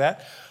pastors hear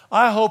that.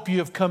 I hope you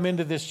have come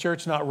into this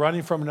church not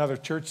running from another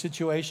church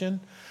situation.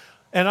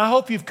 And I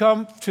hope you've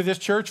come to this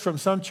church from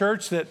some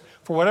church that,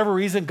 for whatever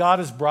reason, God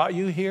has brought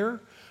you here,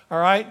 all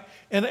right?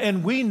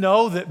 And we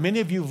know that many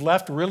of you have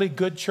left really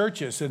good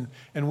churches,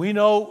 and we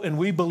know and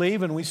we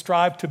believe and we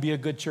strive to be a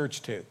good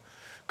church too,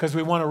 because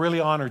we want to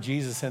really honor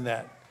Jesus in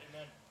that.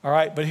 Amen. All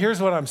right, but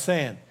here's what I'm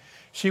saying.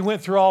 She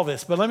went through all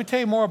this, but let me tell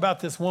you more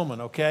about this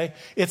woman, okay?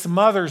 It's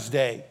Mother's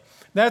Day.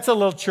 That's a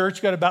little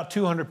church, got about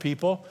 200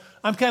 people.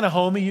 I'm kind of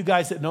homey. You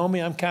guys that know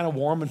me, I'm kind of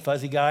warm and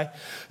fuzzy guy.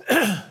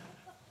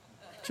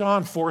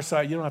 John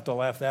Forsythe, you don't have to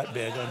laugh that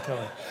big, I'm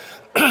telling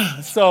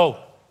you. So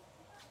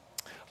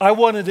I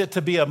wanted it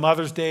to be a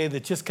Mother's Day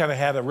that just kind of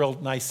had a real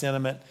nice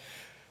sentiment.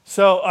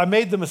 So I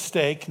made the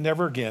mistake,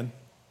 never again,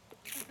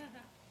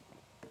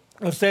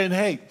 of saying,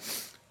 hey,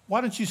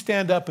 why don't you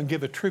stand up and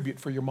give a tribute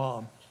for your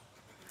mom?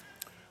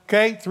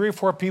 Okay, 3 or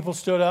 4 people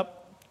stood up.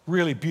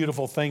 Really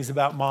beautiful things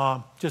about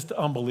mom, just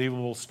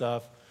unbelievable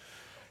stuff.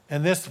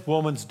 And this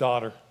woman's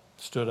daughter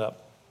stood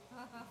up.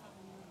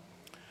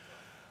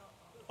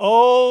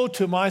 Oh,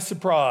 to my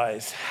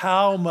surprise,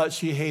 how much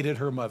she hated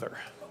her mother.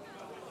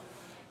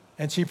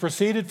 And she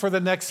proceeded for the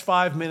next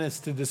 5 minutes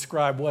to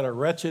describe what a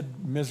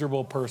wretched,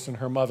 miserable person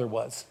her mother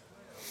was.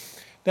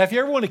 Now, if you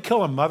ever want to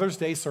kill a Mother's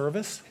Day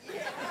service,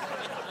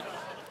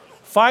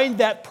 find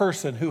that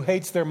person who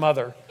hates their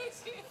mother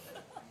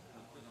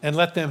and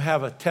let them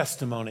have a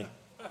testimony.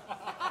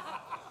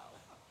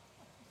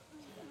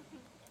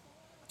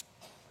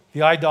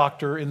 The eye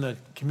doctor in the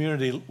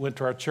community went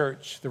to our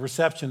church. The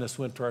receptionist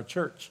went to our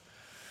church.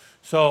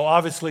 So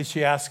obviously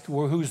she asked,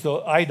 well, who's the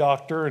eye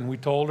doctor? And we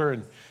told her,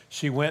 and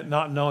she went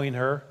not knowing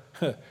her.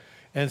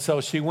 And so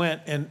she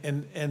went,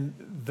 and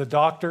the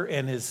doctor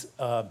and his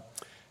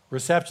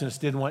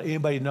receptionist didn't want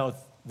anybody to know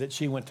that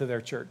she went to their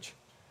church.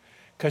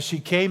 Because she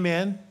came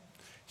in,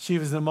 she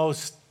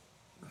was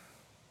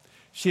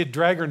she had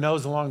dragged her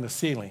nose along the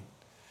ceiling.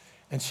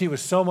 And she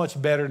was so much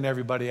better than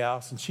everybody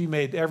else. And she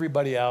made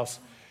everybody else,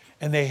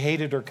 and they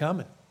hated her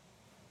coming.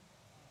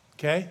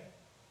 Okay?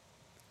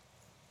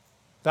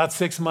 About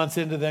 6 months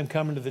into them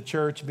coming to the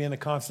church, being a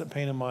constant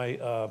pain in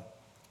my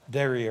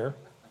derriere,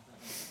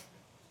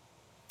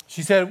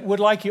 she said, would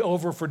like you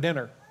over for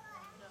dinner.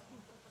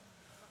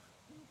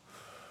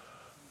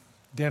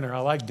 Dinner, I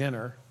like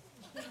dinner.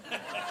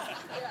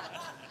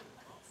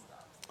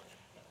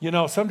 You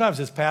know, sometimes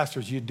as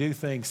pastors, you do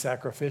things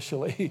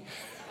sacrificially.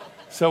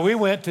 So we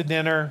went to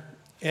dinner,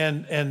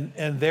 and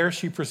there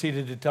she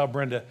proceeded to tell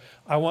Brenda,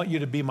 I want you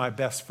to be my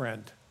best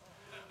friend.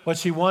 What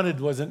she wanted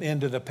was an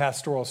end to the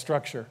pastoral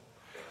structure.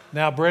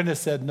 Now, Brenda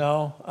said,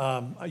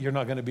 no, you're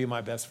not going to be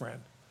my best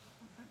friend.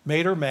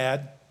 Made her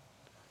mad,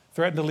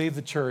 threatened to leave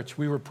the church.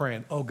 We were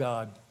praying, oh,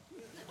 God.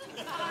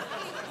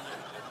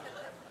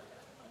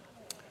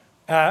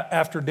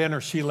 After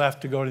dinner, she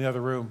left to go to the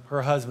other room.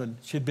 Her husband,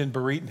 she'd been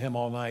berating him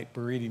all night,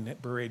 berating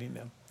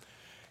him.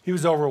 He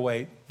was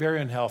overweight,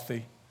 very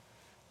unhealthy,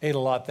 ate a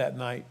lot that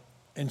night.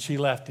 And she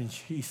left, and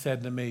he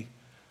said to me,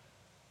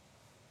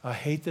 I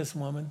hate this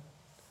woman,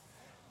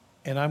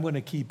 and I'm going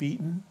to keep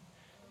eating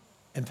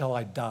until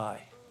I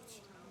die.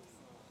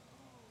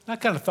 I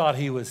kind of thought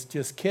he was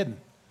just kidding.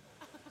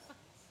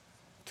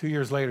 2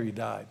 years later, he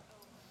died.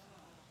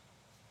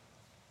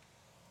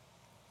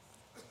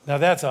 Now,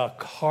 that's a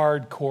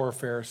hardcore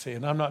Pharisee,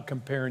 and I'm not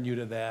comparing you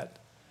to that.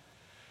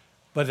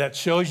 But that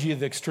shows you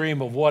the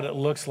extreme of what it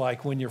looks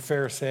like when you're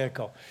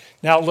Pharisaical.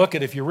 Now, look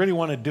at, if you really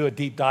want to do a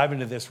deep dive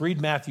into this,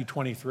 read Matthew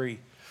 23.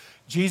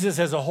 Jesus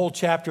has a whole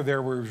chapter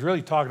there where he's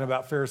really talking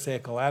about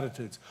Pharisaical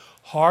attitudes.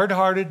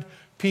 Hard-hearted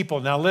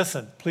people. Now,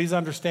 listen, please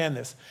understand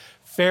this.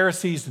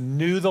 Pharisees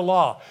knew the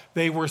law.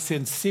 They were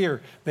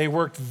sincere. They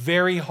worked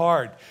very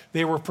hard.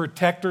 They were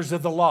protectors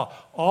of the law.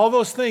 All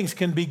those things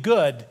can be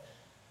good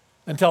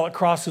until it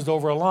crosses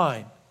over a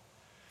line.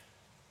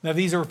 Now,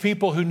 these are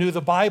people who knew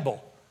the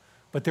Bible,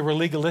 but they were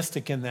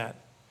legalistic in that.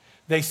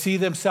 They see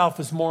themselves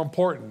as more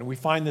important. We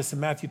find this in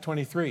Matthew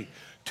 23.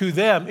 To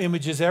them,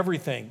 image is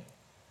everything.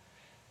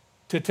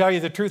 To tell you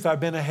the truth, I've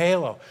been a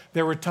halo.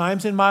 There were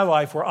times in my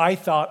life where I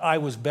thought I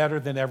was better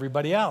than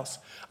everybody else.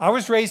 I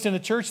was raised in a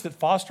church that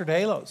fostered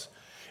halos.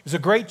 It was a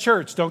great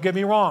church, don't get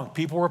me wrong.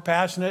 People were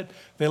passionate.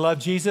 They loved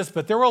Jesus,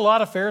 but there were a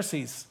lot of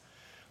Pharisees.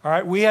 All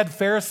right, we had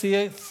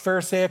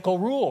Pharisaical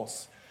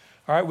rules.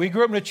 All right, we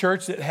grew up in a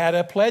church that had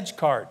a pledge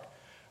card.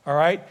 All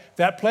right,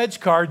 that pledge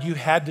card, you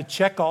had to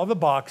check all the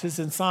boxes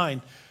and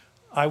sign,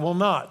 I will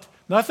not.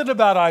 Nothing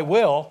about I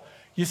will.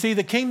 You see,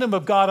 the kingdom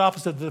of God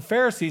opposite to the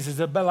Pharisees is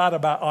a lot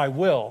about I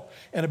will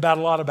and about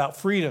a lot about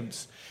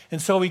freedoms.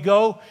 And so we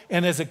go,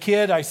 and as a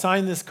kid, I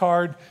signed this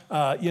card,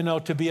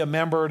 to be a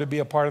member, to be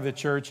a part of the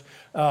church.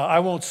 I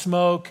won't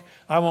smoke.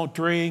 I won't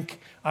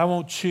drink. I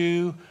won't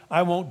chew.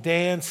 I won't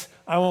dance.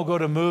 I won't go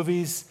to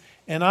movies.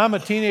 And I'm a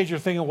teenager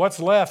thinking, what's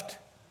left?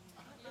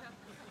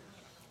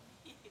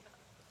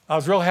 I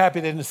was real happy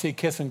they didn't see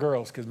kissing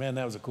girls because, man,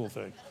 that was a cool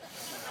thing.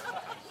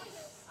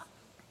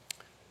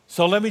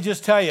 So let me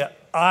just tell you,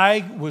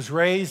 I was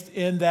raised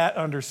in that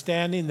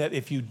understanding that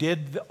if you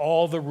did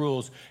all the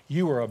rules,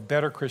 you were a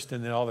better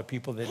Christian than all the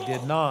people that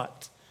did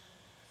not.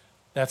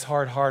 That's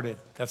hard-hearted.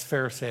 That's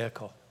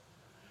Pharisaical.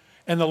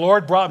 And the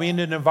Lord brought me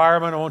into an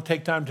environment, I won't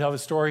take time to tell the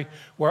story,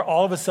 where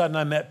all of a sudden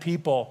I met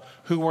people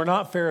who were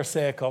not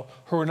Pharisaical,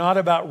 who were not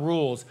about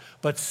rules,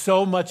 but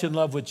so much in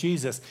love with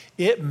Jesus,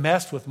 it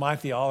messed with my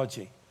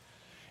theology.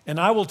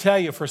 And I will tell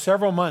you, for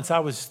several months I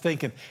was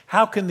thinking,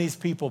 how can these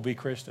people be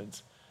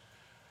Christians?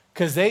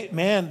 Because they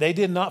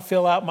did not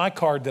fill out my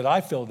card that I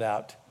filled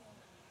out.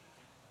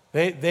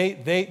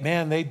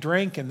 They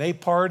drink and they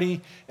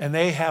party and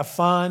they have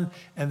fun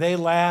and they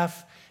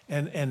laugh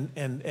and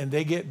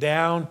they get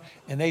down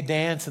and they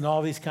dance and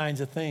all these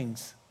kinds of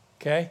things.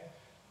 Okay?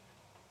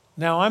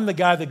 Now I'm the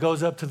guy that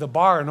goes up to the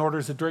bar and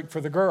orders a drink for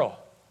the girl.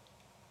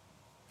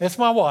 It's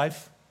my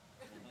wife.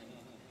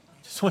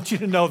 Just want you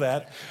to know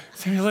that.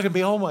 So you look at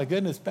me, oh my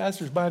goodness,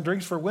 pastor's buying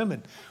drinks for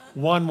women.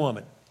 One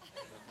woman.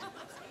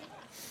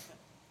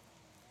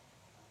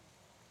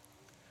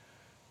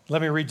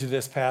 Let me read you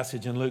this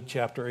passage in Luke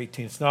chapter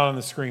 18. It's not on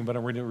the screen, but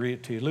I'm going to read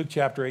it to you. Luke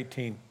chapter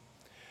 18.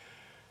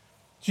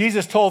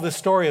 Jesus told the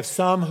story of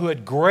some who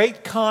had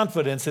great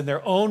confidence in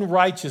their own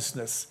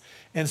righteousness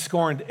and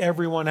scorned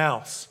everyone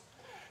else.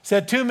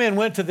 Said 2 men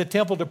went to the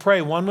temple to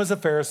pray. One was a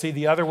Pharisee,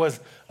 the other was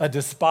a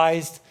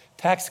despised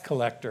tax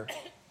collector.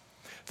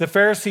 The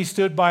Pharisee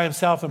stood by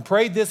himself and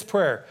prayed this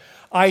prayer: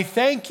 I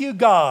thank you,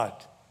 God,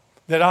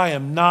 that I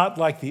am not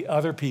like the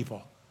other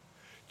people,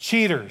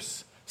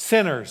 cheaters,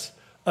 sinners,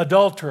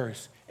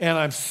 adulterers, and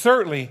I'm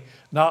certainly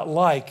not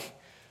like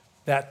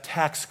that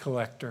tax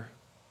collector.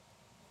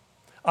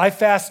 I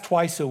fast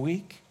twice a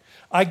week.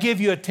 I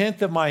give you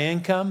 1/10 of my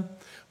income.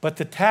 But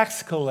the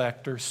tax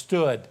collector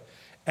stood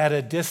at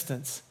a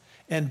distance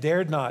and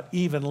dared not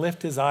even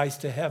lift his eyes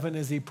to heaven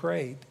as he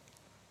prayed.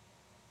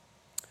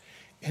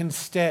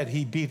 Instead,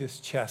 he beat his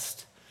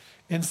chest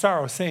in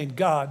sorrow, saying,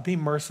 God, be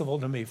merciful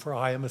to me, for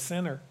I am a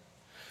sinner.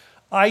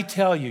 I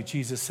tell you,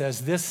 Jesus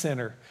says, this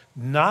sinner,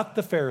 not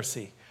the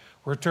Pharisee,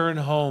 returned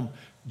home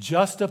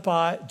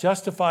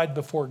justified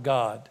before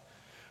God.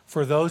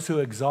 For those who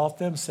exalt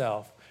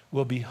themselves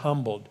will be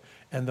humbled,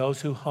 and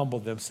those who humble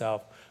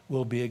themselves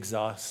will be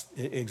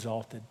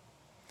exalted.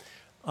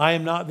 I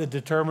am not the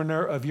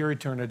determiner of your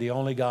eternity.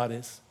 Only God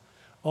is.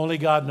 Only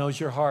God knows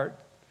your heart.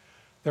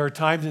 There are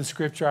times in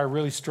Scripture I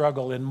really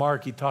struggle. In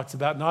Mark, he talks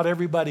about not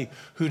everybody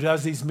who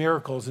does these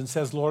miracles and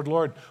says, Lord,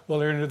 Lord,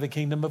 will enter the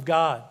kingdom of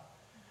God.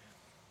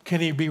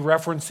 Can he be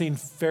referencing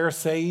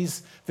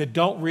Pharisees that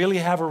don't really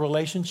have a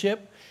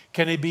relationship?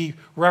 Can he be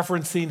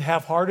referencing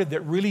half-hearted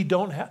that really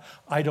don't have?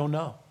 I don't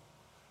know.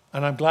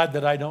 And I'm glad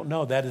that I don't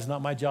know. That is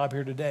not my job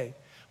here today.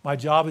 My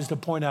job is to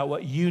point out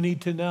what you need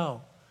to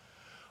know.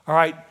 All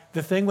right,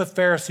 the thing with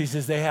Pharisees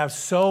is they have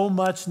so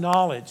much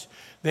knowledge.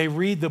 They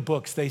read the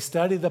books, they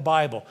study the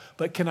Bible.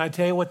 But can I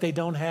tell you what they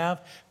don't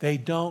have? They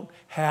don't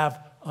have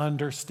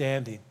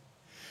understanding.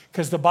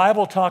 Because the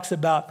Bible talks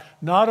about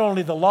not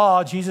only the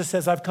law, Jesus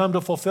says, I've come to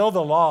fulfill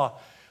the law.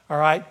 All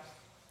right?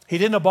 He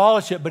didn't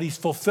abolish it, but he's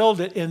fulfilled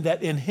it in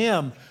that in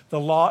him the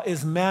law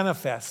is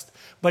manifest.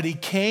 But he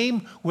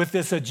came with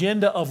this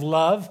agenda of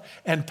love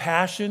and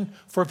passion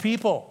for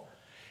people.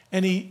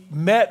 And he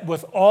met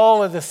with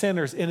all of the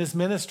sinners in his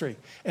ministry.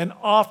 And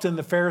often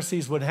the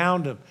Pharisees would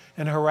hound him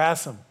and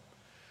harass him.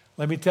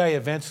 Let me tell you,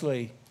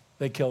 eventually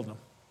they killed him.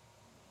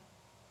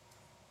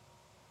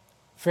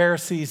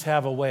 Pharisees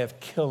have a way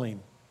of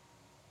killing.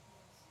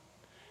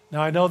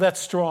 Now I know that's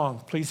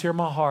strong. Please hear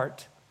my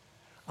heart.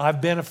 I've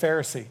been a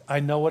Pharisee. I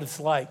know what it's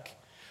like.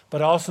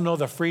 But I also know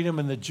the freedom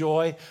and the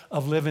joy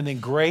of living in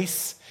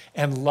grace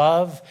and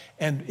love.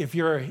 And if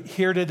you're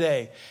here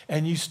today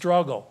and you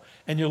struggle,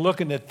 and you're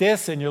looking at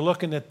this and you're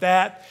looking at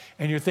that,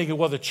 and you're thinking,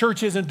 well, the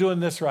church isn't doing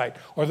this right,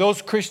 or those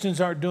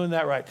Christians aren't doing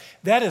that right.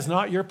 That is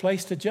not your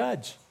place to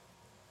judge.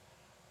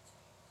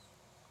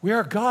 We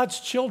are God's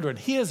children.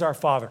 He is our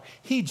Father.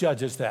 He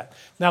judges that.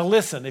 Now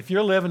listen, if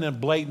you're living in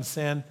blatant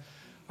sin,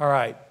 all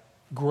right,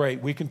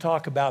 great, we can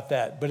talk about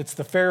that. But it's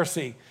the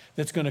Pharisee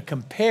that's going to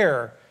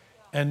compare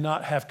and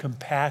not have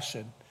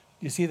compassion.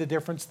 You see the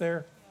difference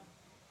there?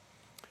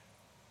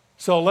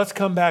 So let's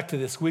come back to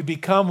this. We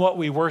become what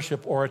we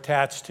worship or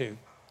attach to,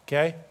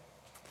 okay?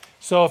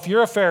 So if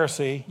you're a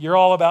Pharisee, you're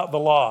all about the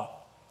law,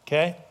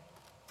 okay?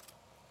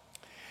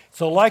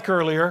 So like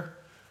earlier,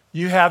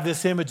 you have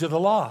this image of the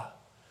law.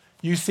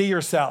 You see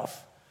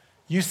yourself.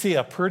 You see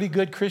a pretty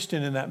good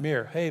Christian in that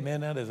mirror. Hey,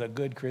 man, that is a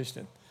good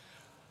Christian.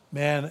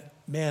 Man,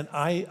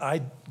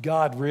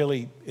 God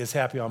really is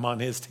happy I'm on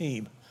his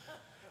team.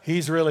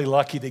 He's really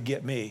lucky to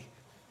get me.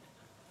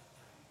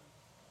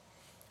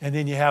 And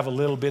then you have a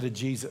little bit of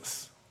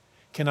Jesus.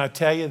 Can I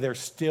tell you there's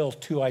still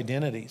two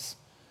identities?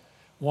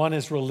 One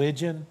is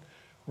religion.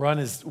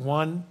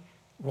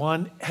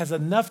 One has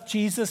enough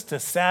Jesus to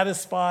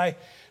satisfy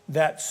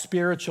that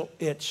spiritual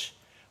itch,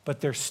 but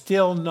there's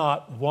still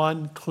not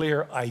one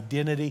clear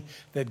identity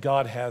that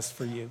God has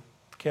for you.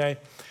 Okay?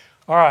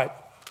 All right,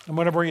 I'm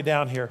going to bring it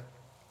down here.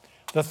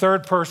 The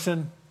third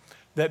person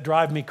that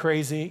drives me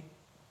crazy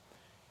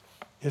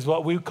is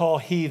what we call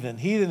heathen.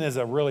 Heathen is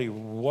a really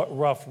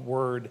rough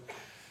word,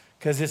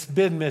 because it's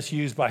been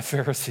misused by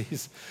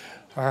Pharisees,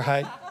 all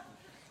right?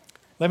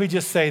 Let me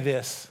just say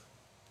this.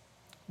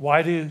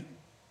 Why do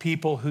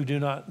people who do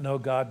not know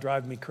God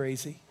drive me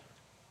crazy?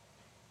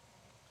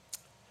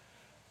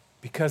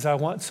 Because I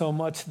want so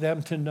much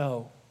them to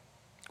know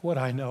what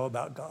I know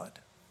about God.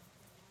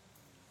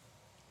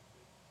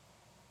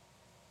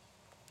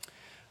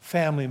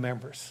 Family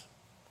members,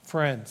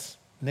 friends,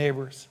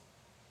 neighbors,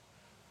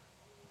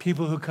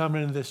 people who come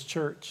into this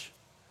church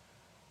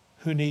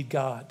who need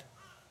God.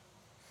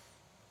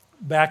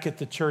 Back at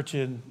the church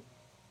in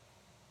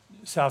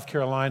South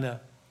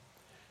Carolina,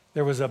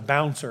 there was a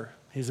bouncer.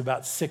 He's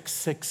about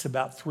 6'6",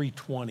 about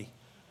 320.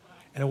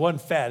 And it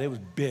wasn't fat, it was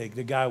big.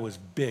 The guy was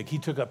big. He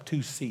took up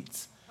 2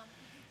 seats.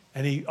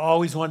 And he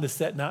always wanted to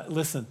sit. Now,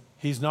 listen,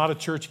 he's not a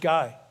church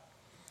guy.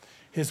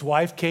 His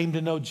wife came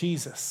to know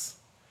Jesus,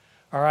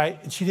 all right?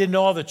 And she didn't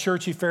know all the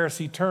churchy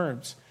Pharisee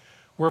terms.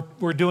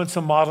 We're doing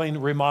some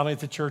remodeling at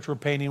the church. We're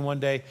painting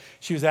one day.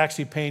 She was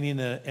actually painting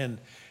and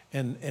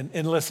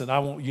listen, I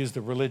won't use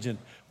the religion,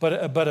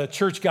 but a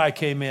church guy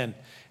came in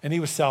and he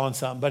was selling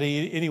something. But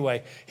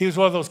anyway, he was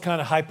one of those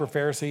kind of hyper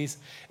Pharisees.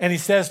 And he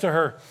says to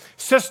her,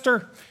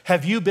 sister,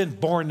 have you been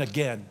born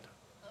again?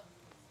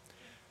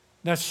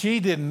 Now, she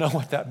didn't know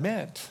what that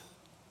meant.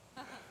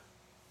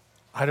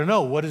 I don't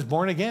know. What does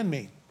born again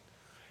mean?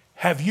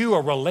 Have you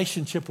a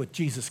relationship with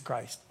Jesus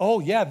Christ? Oh,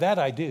 yeah, that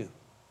I do.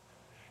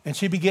 And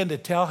she began to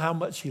tell how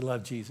much she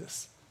loved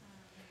Jesus.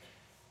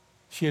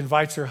 She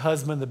invites her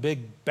husband, the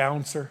big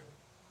bouncer,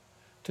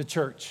 to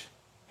church.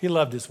 He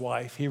loved his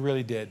wife. He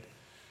really did.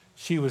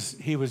 He was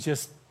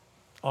just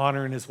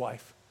honoring his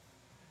wife.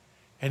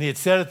 And he had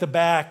sat at the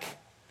back,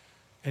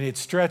 and he'd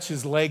stretch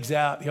his legs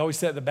out. He always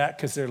sat at the back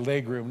because there's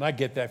leg room. And I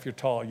get that if you're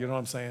tall, you know what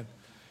I'm saying?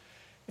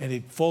 And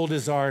he'd fold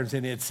his arms,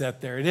 and he'd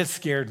sit there. And it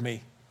scared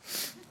me.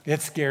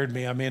 It scared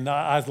me. I mean,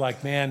 I was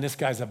like, man, this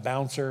guy's a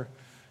bouncer.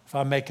 If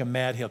I make him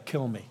mad, he'll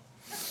kill me.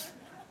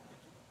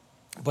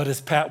 But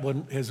his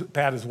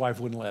wife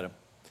wouldn't let him.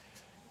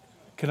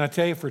 Can I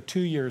tell you, for 2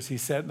 years, he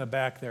sat in the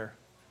back there.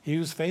 He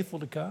was faithful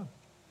to come.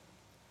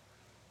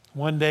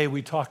 One day,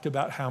 we talked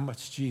about how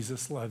much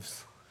Jesus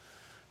loves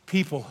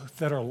people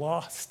that are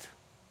lost.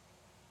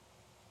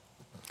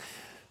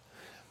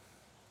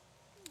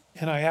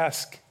 And I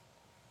ask,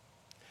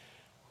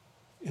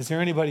 is there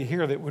anybody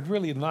here that would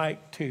really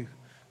like to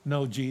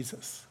know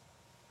Jesus?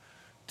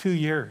 2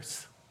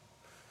 years.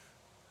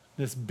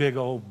 This big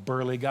old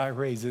burly guy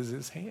raises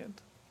his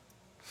hand.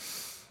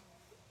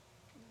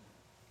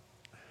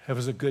 It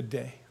was a good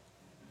day.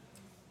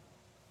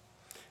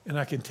 And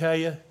I can tell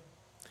you,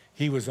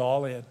 he was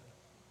all in.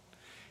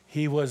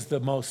 He was the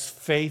most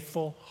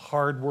faithful,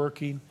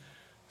 hardworking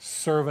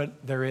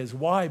servant there is.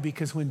 Why?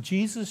 Because when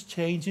Jesus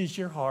changes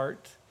your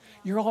heart,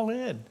 you're all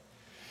in.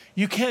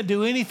 You can't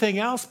do anything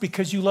else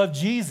because you love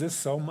Jesus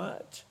so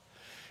much.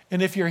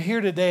 And if you're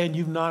here today and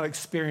you've not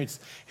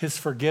experienced his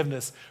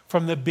forgiveness,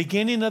 from the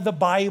beginning of the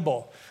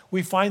Bible,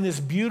 we find this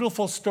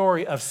beautiful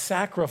story of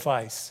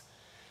sacrifice,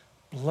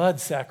 blood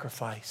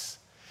sacrifice,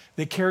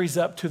 that carries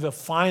up to the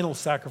final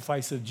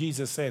sacrifice of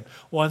Jesus saying,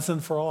 once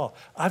and for all,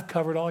 I've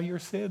covered all your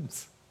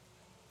sins.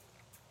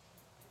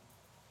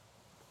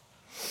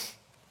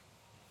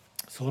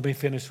 So let me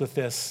finish with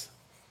this.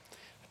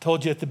 I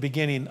told you at the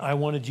beginning, I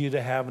wanted you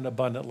to have an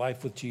abundant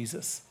life with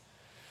Jesus.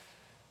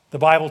 The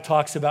Bible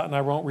talks about, and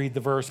I won't read the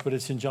verse, but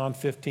it's in John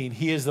 15,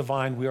 he is the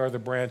vine, we are the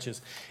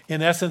branches.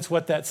 In essence,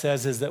 what that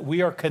says is that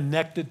we are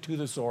connected to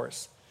the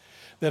source,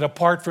 that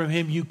apart from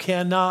him, you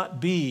cannot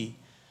be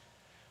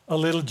a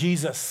little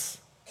Jesus.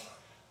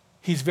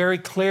 He's very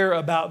clear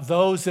about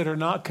those that are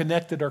not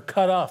connected are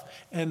cut off,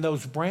 and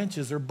those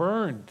branches are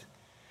burned.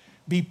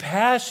 Be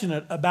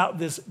passionate about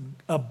this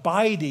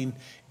abiding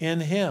in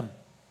him.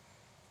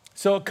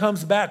 So it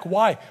comes back.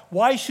 Why?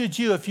 Why should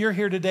you, if you're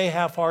here today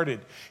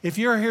half-hearted, if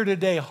you're here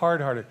today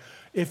hard-hearted,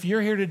 if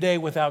you're here today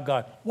without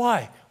God,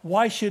 why?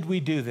 Why should we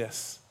do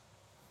this?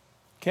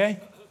 Okay?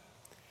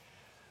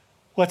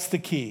 What's the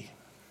key?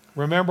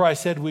 Remember I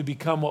said we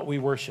become what we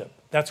worship.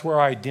 That's where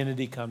our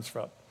identity comes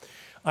from.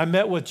 I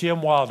met with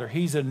Jim Wilder.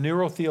 He's a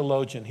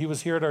neurotheologian. He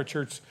was here at our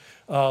church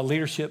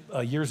leadership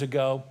years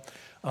ago.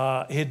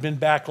 He had been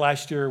back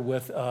last year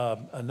with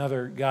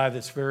another guy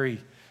that's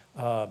written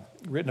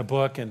a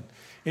book. And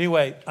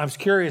anyway, I was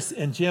curious,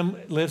 and Jim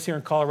lives here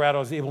in Colorado. I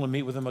was able to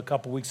meet with him a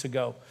couple weeks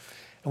ago.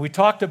 And we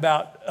talked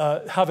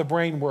about how the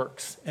brain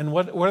works and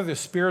what are the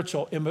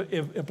spiritual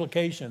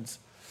implications.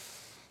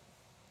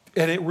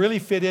 And it really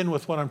fit in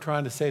with what I'm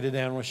trying to say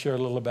today. I want to share a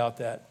little about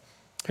that.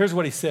 Here's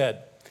what he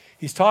said.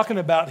 He's talking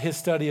about his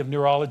study of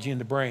neurology in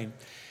the brain.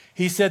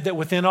 He said that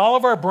within all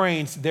of our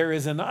brains, there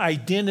is an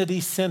identity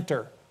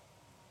center.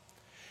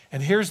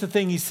 And here's the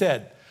thing he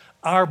said.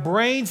 Our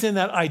brains in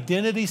that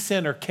identity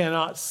center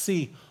cannot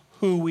see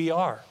who we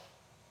are.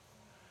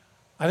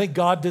 I think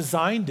God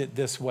designed it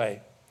this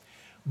way.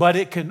 But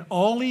it can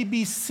only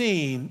be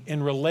seen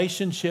in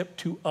relationship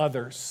to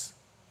others.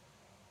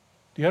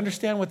 Do you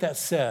understand what that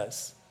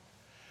says?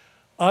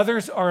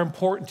 Others are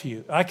important to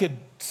you. I could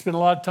spend a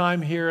lot of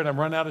time here, and I'm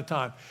running out of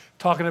time,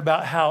 talking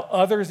about how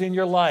others in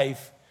your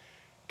life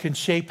can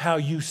shape how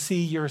you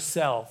see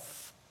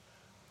yourself.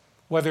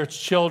 Whether it's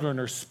children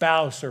or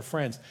spouse or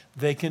friends,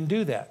 they can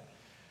do that.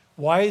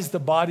 Why is the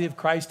body of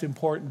Christ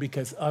important?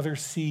 Because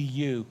others see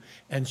you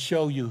and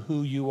show you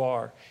who you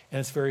are,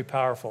 and it's very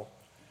powerful.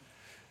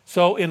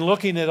 So in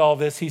looking at all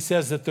this, he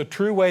says that the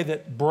true way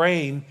that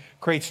brain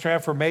creates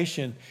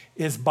transformation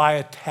is by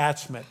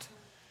attachment.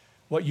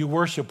 What you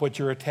worship, what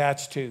you're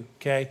attached to,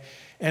 okay?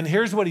 And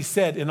here's what he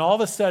said. In all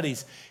the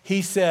studies,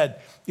 he said,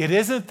 it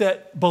isn't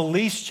that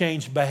beliefs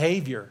change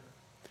behavior.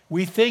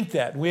 We think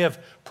that. We have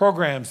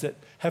programs that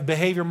have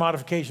behavior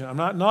modification. I'm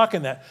not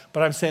knocking that,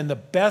 but I'm saying the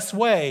best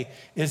way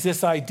is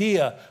this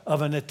idea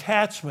of an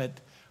attachment,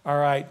 all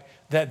right,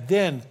 that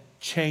then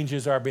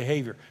changes our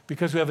behavior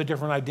because we have a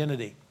different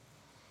identity.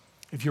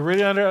 If you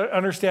really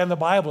understand the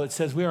Bible, it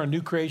says we are a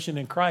new creation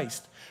in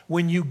Christ.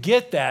 When you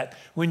get that,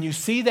 when you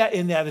see that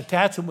in that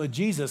attachment with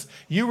Jesus,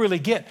 you really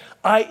get,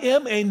 I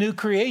am a new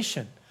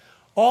creation.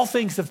 All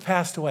things have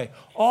passed away.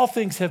 All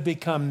things have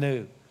become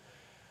new.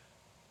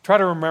 Try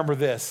to remember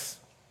this.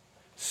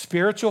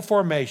 Spiritual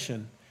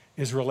formation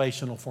is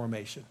relational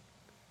formation.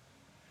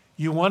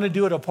 You want to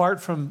do it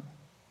apart from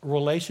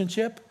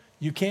relationship?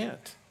 You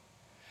can't.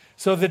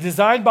 So the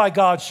design by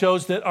God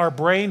shows that our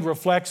brain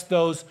reflects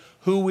those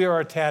who we are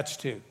attached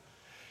to.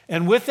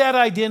 And with that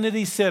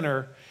identity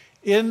center,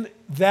 in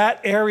that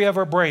area of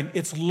our brain,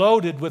 it's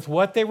loaded with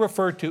what they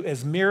refer to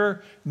as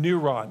mirror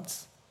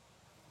neurons.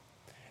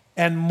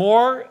 And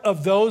more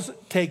of those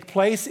take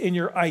place in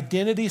your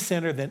identity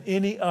center than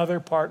any other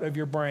part of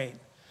your brain.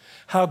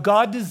 How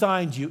God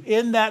designed you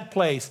in that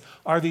place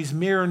are these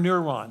mirror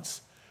neurons.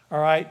 All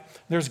right?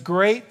 There's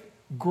great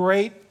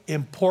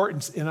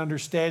importance in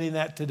understanding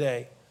that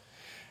today.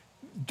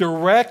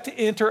 Direct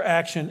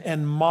interaction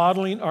and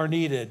modeling are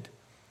needed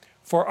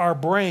for our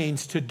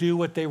brains to do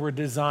what they were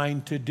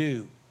designed to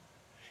do.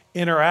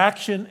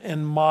 Interaction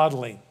and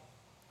modeling.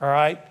 All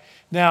right?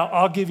 Now,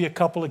 I'll give you a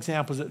couple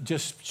examples that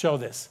just show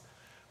this.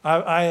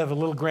 I have a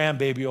little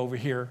grandbaby over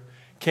here,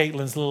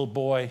 Caitlin's little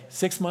boy,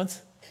 6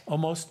 months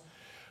almost.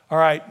 All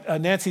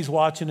right, Nancy's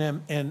watching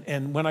him,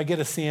 and when I get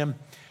to see him,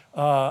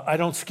 I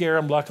don't scare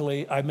him,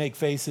 luckily. I make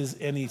faces,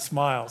 and he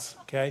smiles,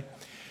 okay?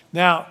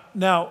 Now,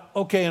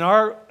 okay, in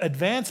our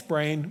advanced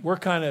brain, we're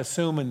kind of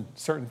assuming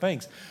certain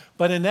things.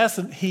 But in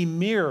essence, he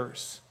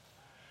mirrors.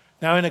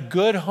 Now, in a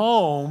good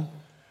home,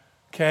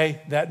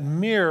 okay, that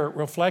mirror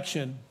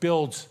reflection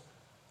builds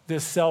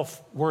this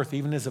self-worth,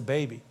 even as a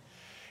baby.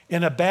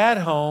 In a bad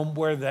home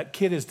where that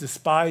kid is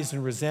despised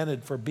and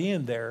resented for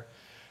being there,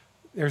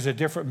 there's a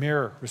different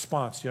mirror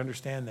response. Do you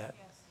understand that?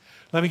 Yes.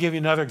 Let me give you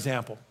another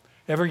example.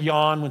 Ever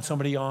yawn when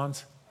somebody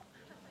yawns?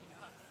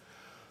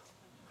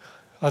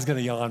 I was going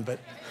to yawn, but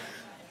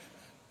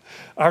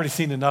I already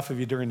seen enough of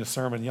you during the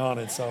sermon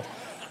yawning, so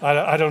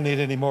I don't need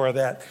any more of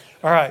that.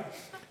 All right,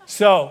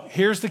 so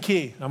here's the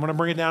key. I'm going to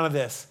bring it down to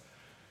this.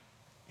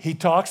 He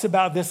talks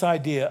about this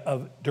idea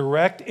of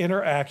direct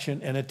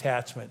interaction and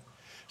attachment.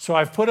 So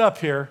I've put up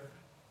here,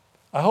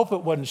 I hope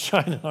it wasn't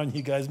shining on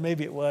you guys.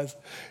 Maybe it was.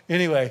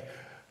 Anyway,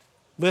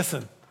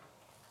 listen,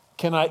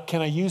 can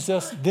I use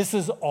this? This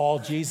is all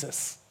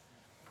Jesus.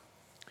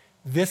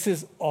 This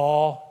is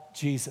all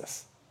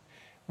Jesus.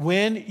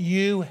 When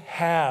you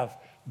have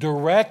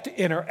direct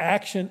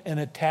interaction and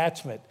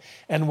attachment,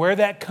 and where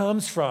that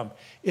comes from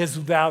is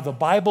now the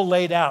Bible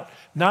laid out,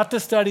 not to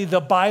study the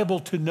Bible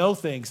to know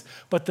things,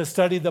 but to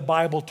study the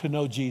Bible to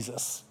know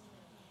Jesus.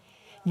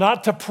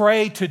 Not to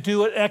pray, to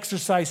do an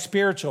exercise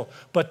spiritual,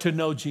 but to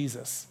know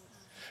Jesus.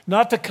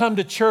 Not to come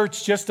to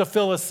church just to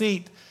fill a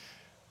seat,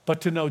 but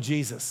to know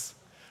Jesus.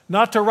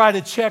 Not to write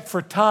a check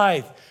for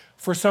tithe,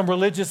 for some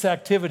religious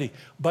activity,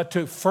 but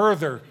to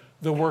further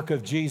the work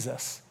of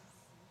Jesus.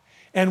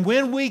 And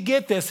when we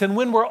get this, and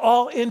when we're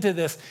all into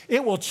this,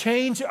 it will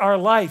change our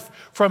life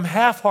from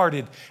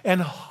half-hearted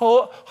and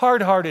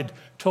hard-hearted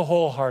to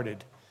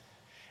wholehearted.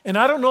 And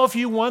I don't know if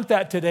you want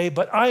that today,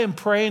 but I am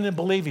praying and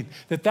believing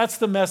that that's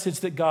the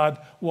message that God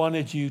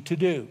wanted you to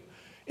do.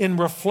 In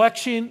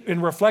reflecting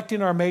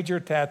our major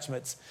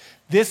attachments,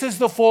 this is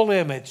the full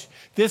image.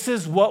 This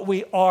is what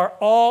we are,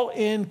 all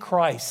in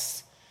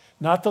Christ.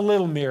 Not the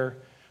little mirror,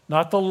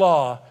 not the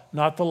law,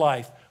 not the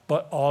life,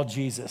 but all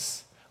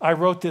Jesus. I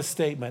wrote this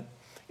statement.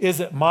 Is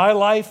it my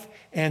life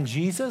and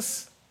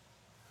Jesus,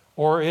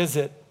 or is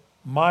it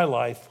my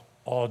life,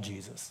 all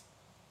Jesus?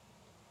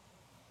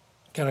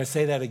 Can I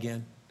say that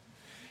again?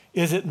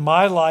 Is it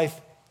my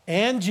life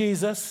and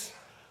Jesus,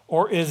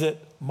 or is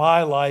it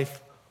my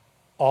life,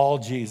 all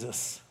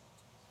Jesus?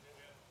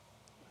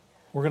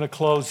 We're going to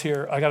close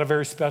here. I got a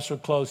very special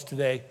close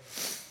today.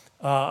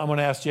 I'm going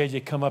to ask JJ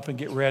to come up and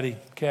get ready,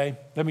 okay?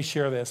 Let me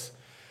share this.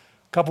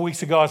 A couple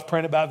weeks ago, I was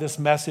praying about this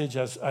message.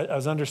 I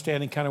was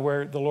understanding kind of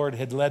where the Lord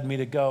had led me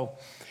to go.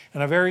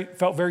 And I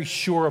felt very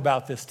sure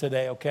about this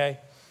today, okay?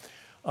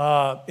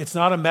 It's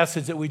not a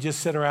message that we just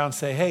sit around and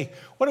say, hey,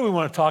 what do we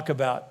want to talk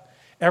about?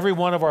 Every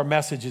one of our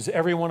messages,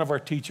 every one of our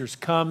teachers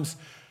comes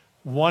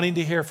wanting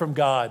to hear from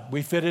God.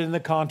 We fit it in the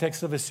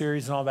context of a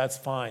series and all that's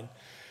fine.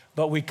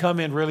 But we come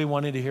in really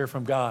wanting to hear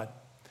from God.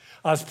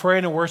 I was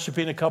praying and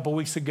worshiping a couple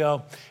weeks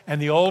ago,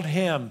 and the old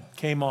hymn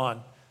came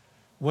on,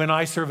 When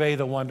I Survey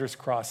the Wondrous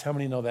Cross. How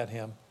many know that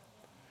hymn?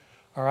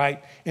 All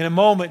right. In a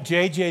moment,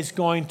 JJ is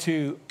going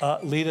to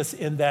lead us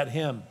in that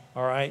hymn.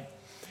 All right.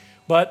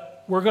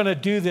 But we're going to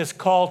do this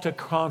call to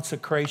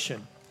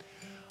consecration.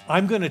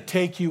 I'm going to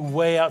take you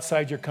way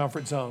outside your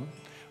comfort zone,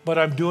 but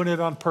I'm doing it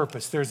on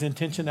purpose. There's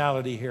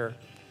intentionality here.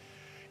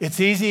 It's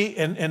easy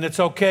and it's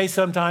okay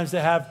sometimes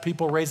to have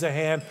people raise a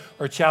hand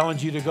or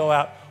challenge you to go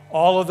out.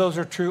 All of those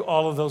are true.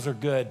 All of those are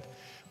good.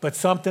 But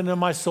something in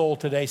my soul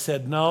today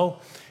said, no,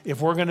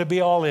 if we're going to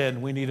be all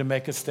in, we need to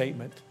make a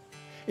statement.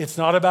 It's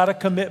not about a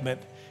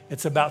commitment.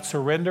 It's about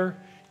surrender.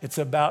 It's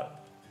about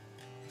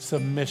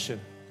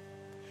submission.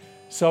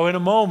 So in a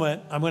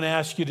moment, I'm going to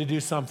ask you to do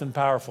something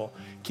powerful.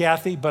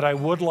 Kathy, but I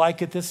would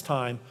like at this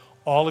time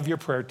all of your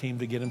prayer team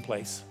to get in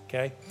place,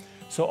 okay?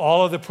 So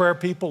all of the prayer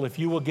people, if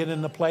you will get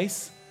into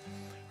place,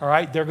 all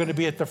right, they're going to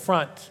be at the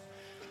front,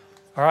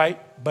 all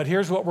right? But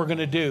here's what we're going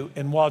to do.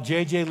 And while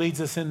JJ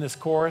leads us in this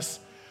chorus,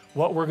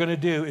 what we're going to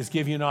do is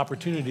give you an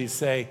opportunity to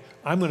say,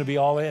 I'm going to be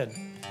all in.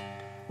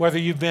 Whether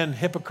you've been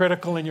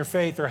hypocritical in your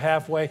faith or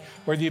halfway,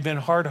 whether you've been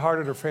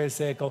hard-hearted or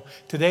pharisaical,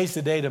 today's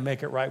the day to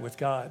make it right with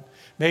God.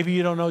 Maybe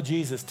you don't know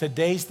Jesus.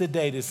 Today's the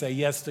day to say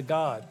yes to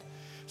God.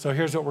 So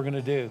here's what we're going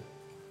to do,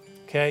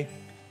 okay?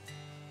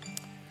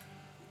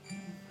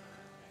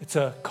 It's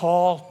a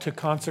call to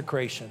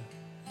consecration.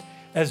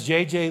 As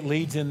JJ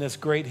leads in this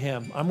great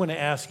hymn, I'm going to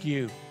ask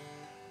you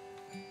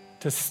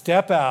to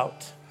step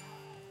out.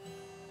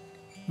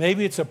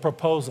 Maybe it's a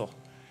proposal.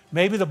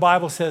 Maybe the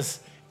Bible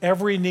says,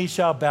 every knee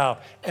shall bow,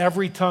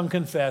 every tongue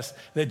confess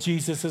that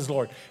Jesus is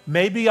Lord.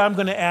 Maybe I'm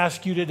going to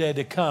ask you today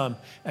to come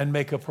and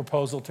make a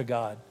proposal to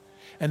God.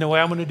 And the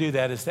way I'm going to do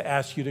that is to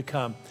ask you to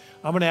come.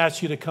 I'm going to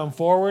ask you to come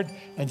forward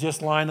and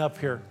just line up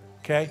here,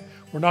 okay?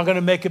 We're not going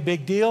to make a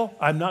big deal.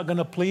 I'm not going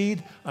to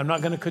plead. I'm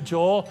not going to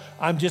cajole.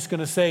 I'm just going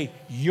to say,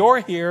 you're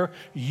here.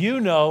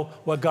 You know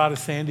what God is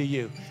saying to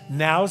you.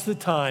 Now's the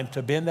time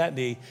to bend that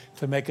knee,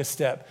 to make a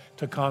step,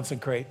 to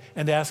consecrate,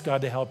 and to ask God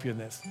to help you in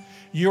this.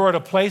 You're at a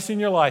place in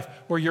your life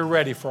where you're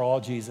ready for all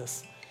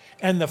Jesus.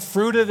 And the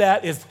fruit of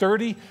that is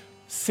 30,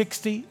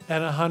 60,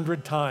 and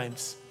 100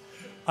 times.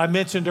 I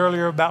mentioned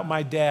earlier about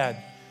my dad.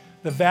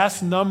 The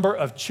vast number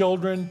of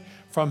children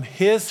from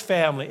his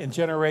family and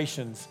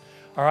generations,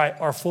 all right,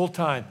 are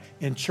full-time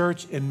in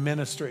church and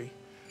ministry,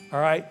 all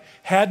right?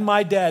 Had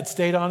my dad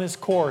stayed on his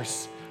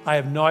course, I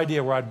have no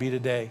idea where I'd be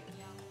today.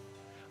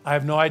 I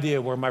have no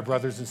idea where my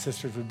brothers and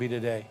sisters would be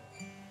today.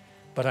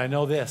 But I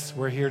know this,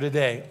 we're here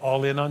today,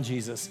 all in on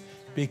Jesus,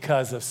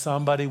 because of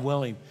somebody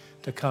willing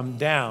to come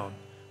down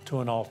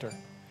to an altar.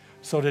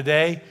 So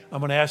today, I'm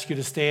going to ask you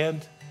to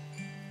stand.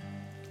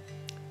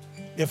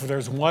 If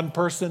there's one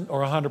person or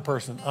 100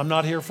 person, I'm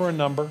not here for a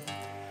number.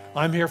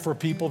 I'm here for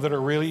people that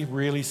are really,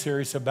 really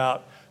serious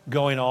about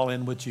going all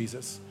in with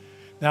Jesus.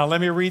 Now,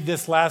 let me read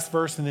this last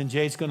verse, and then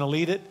Jay's going to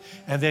lead it,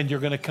 and then you're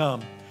going to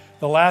come.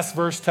 The last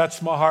verse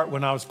touched my heart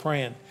when I was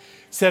praying. It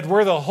said,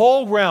 we're the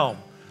whole realm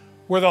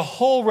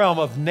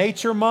of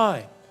nature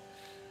mind,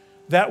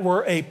 that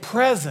were a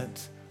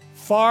present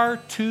far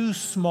too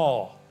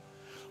small.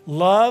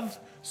 Love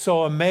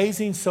so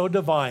amazing, so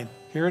divine,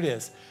 here it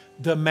is,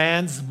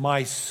 demands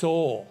my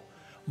soul,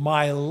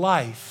 my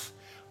life,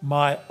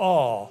 my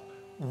all,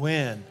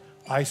 when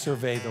I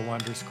survey the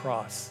wondrous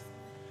cross.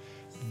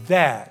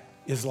 That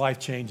is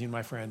life-changing,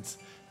 my friends.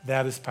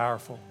 That is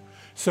powerful.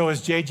 So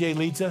as JJ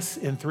leads us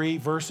in 3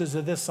 verses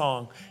of this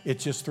song,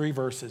 it's just 3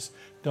 verses.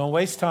 Don't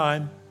waste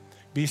time.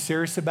 Be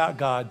serious about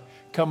God.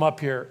 Come up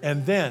here.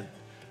 And then,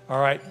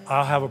 all right,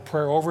 I'll have a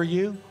prayer over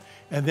you.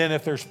 And then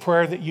if there's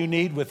prayer that you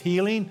need with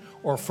healing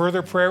or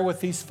further prayer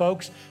with these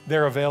folks,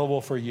 they're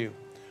available for you.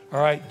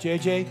 All right,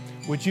 JJ,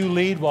 would you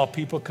lead while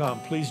people come?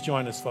 Please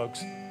join us,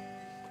 folks.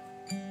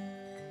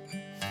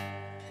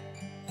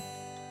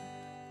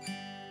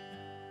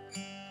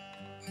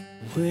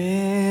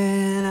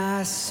 When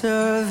I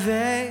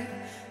survey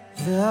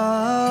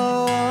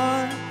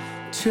the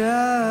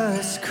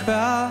wondrous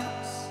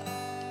cross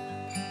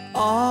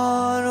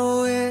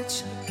on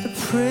which the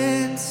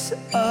Prince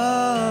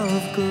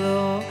of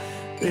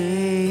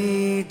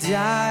Glory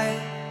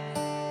died,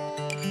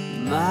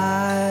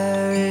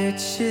 my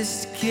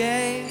richest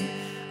gain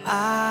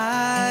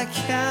I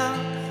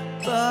count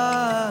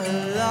but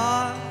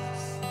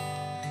loss,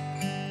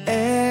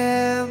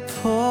 and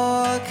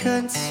pour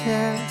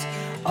contempt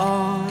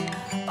on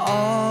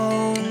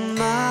all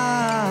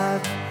my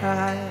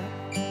pride.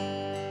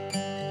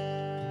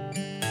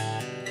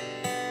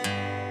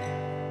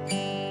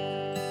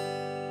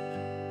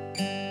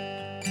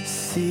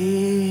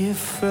 See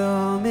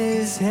from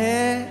his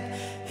head,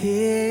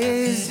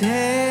 his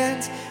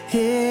hands,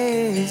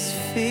 his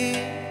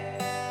feet,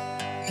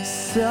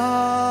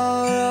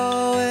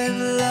 sorrow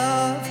and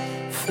love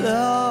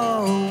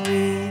flow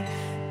me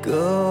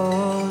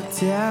go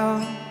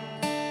down.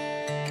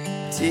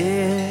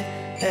 Did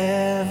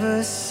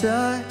ever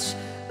such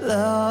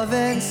love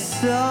and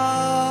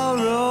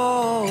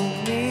sorrow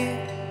meet,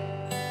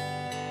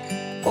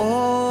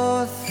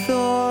 or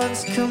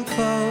thorns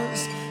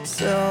compose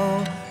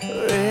so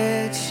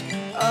rich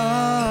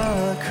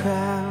a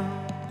crown?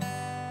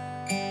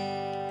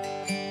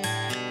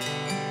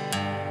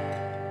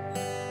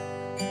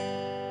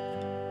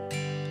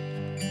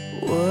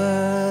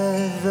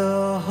 Were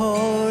the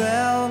whole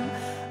realm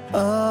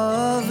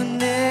of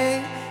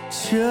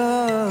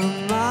nature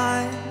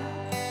mine,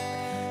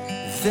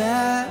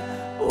 that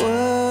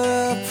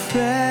were a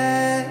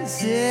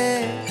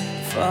present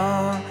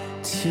far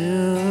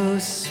too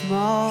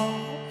small.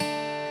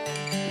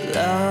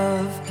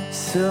 Love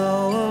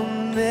so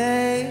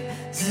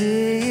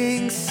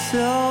amazing,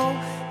 so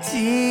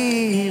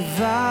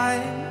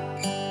divine,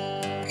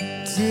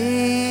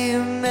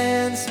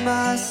 demands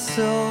my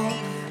soul,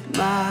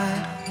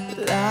 my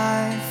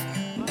life,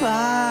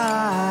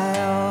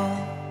 my all.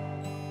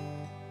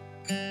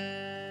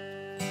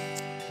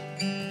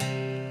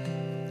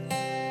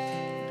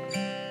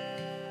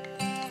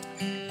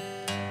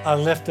 I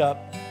lift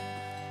up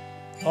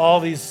all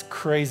these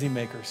crazy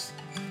makers.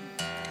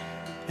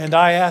 And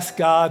I ask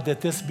God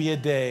that this be a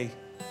day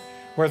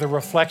where the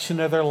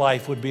reflection of their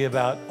life would be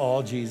about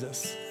all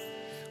Jesus.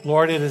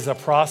 Lord, it is a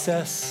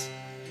process,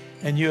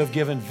 and you have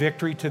given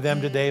victory to them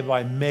today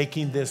by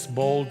making this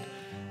bold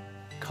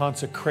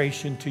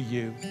consecration to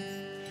you.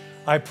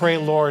 I pray,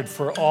 Lord,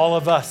 for all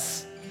of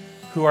us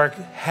who are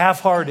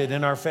half-hearted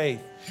in our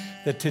faith,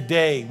 that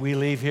today we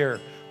leave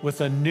here with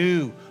a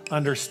new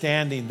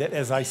understanding that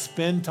as I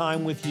spend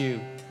time with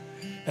you,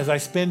 as I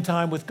spend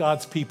time with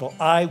God's people,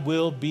 I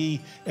will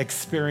be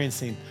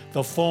experiencing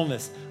the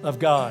fullness of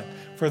God.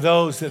 For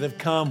those that have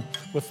come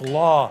with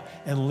law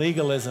and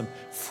legalism,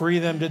 free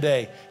them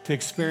today to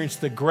experience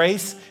the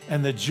grace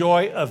and the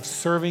joy of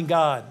serving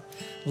God.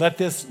 Let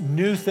this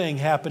new thing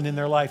happen in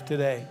their life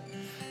today.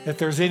 If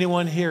there's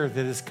anyone here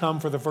that has come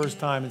for the first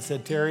time and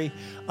said, Terry,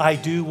 I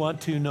do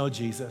want to know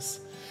Jesus,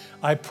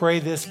 I pray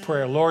this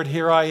prayer. Lord,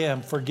 here I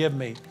am. Forgive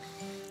me.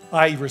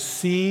 I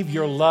receive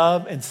your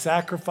love and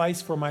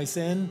sacrifice for my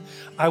sin.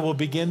 I will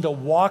begin to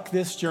walk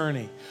this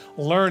journey,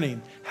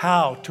 learning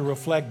how to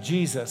reflect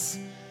Jesus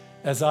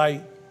as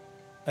I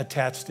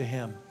attach to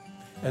him,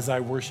 as I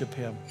worship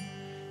him.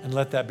 And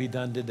let that be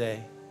done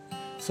today.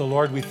 So,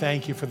 Lord, we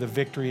thank you for the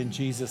victory in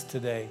Jesus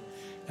today,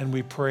 and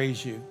we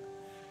praise you.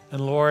 And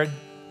Lord,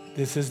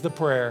 this is the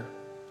prayer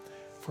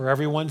for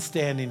everyone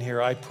standing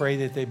here. I pray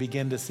that they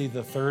begin to see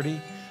the 30,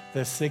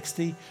 the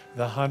 60,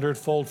 the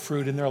 100-fold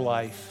fruit in their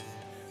life.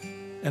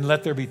 And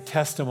let there be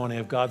testimony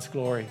of God's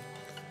glory.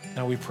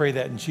 Now we pray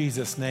that in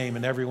Jesus' name.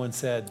 And everyone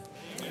said,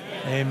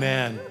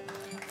 amen.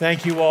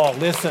 Thank you all.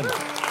 Listen.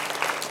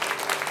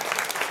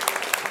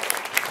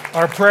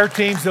 Our prayer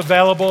team's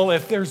available.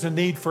 If there's a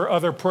need for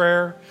other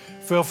prayer,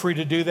 feel free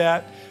to do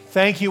that.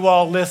 Thank you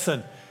all.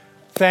 Listen.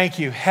 Thank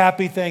you.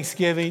 Happy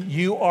Thanksgiving.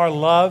 You are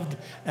loved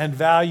and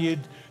valued.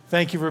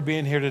 Thank you for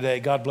being here today.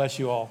 God bless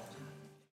you all.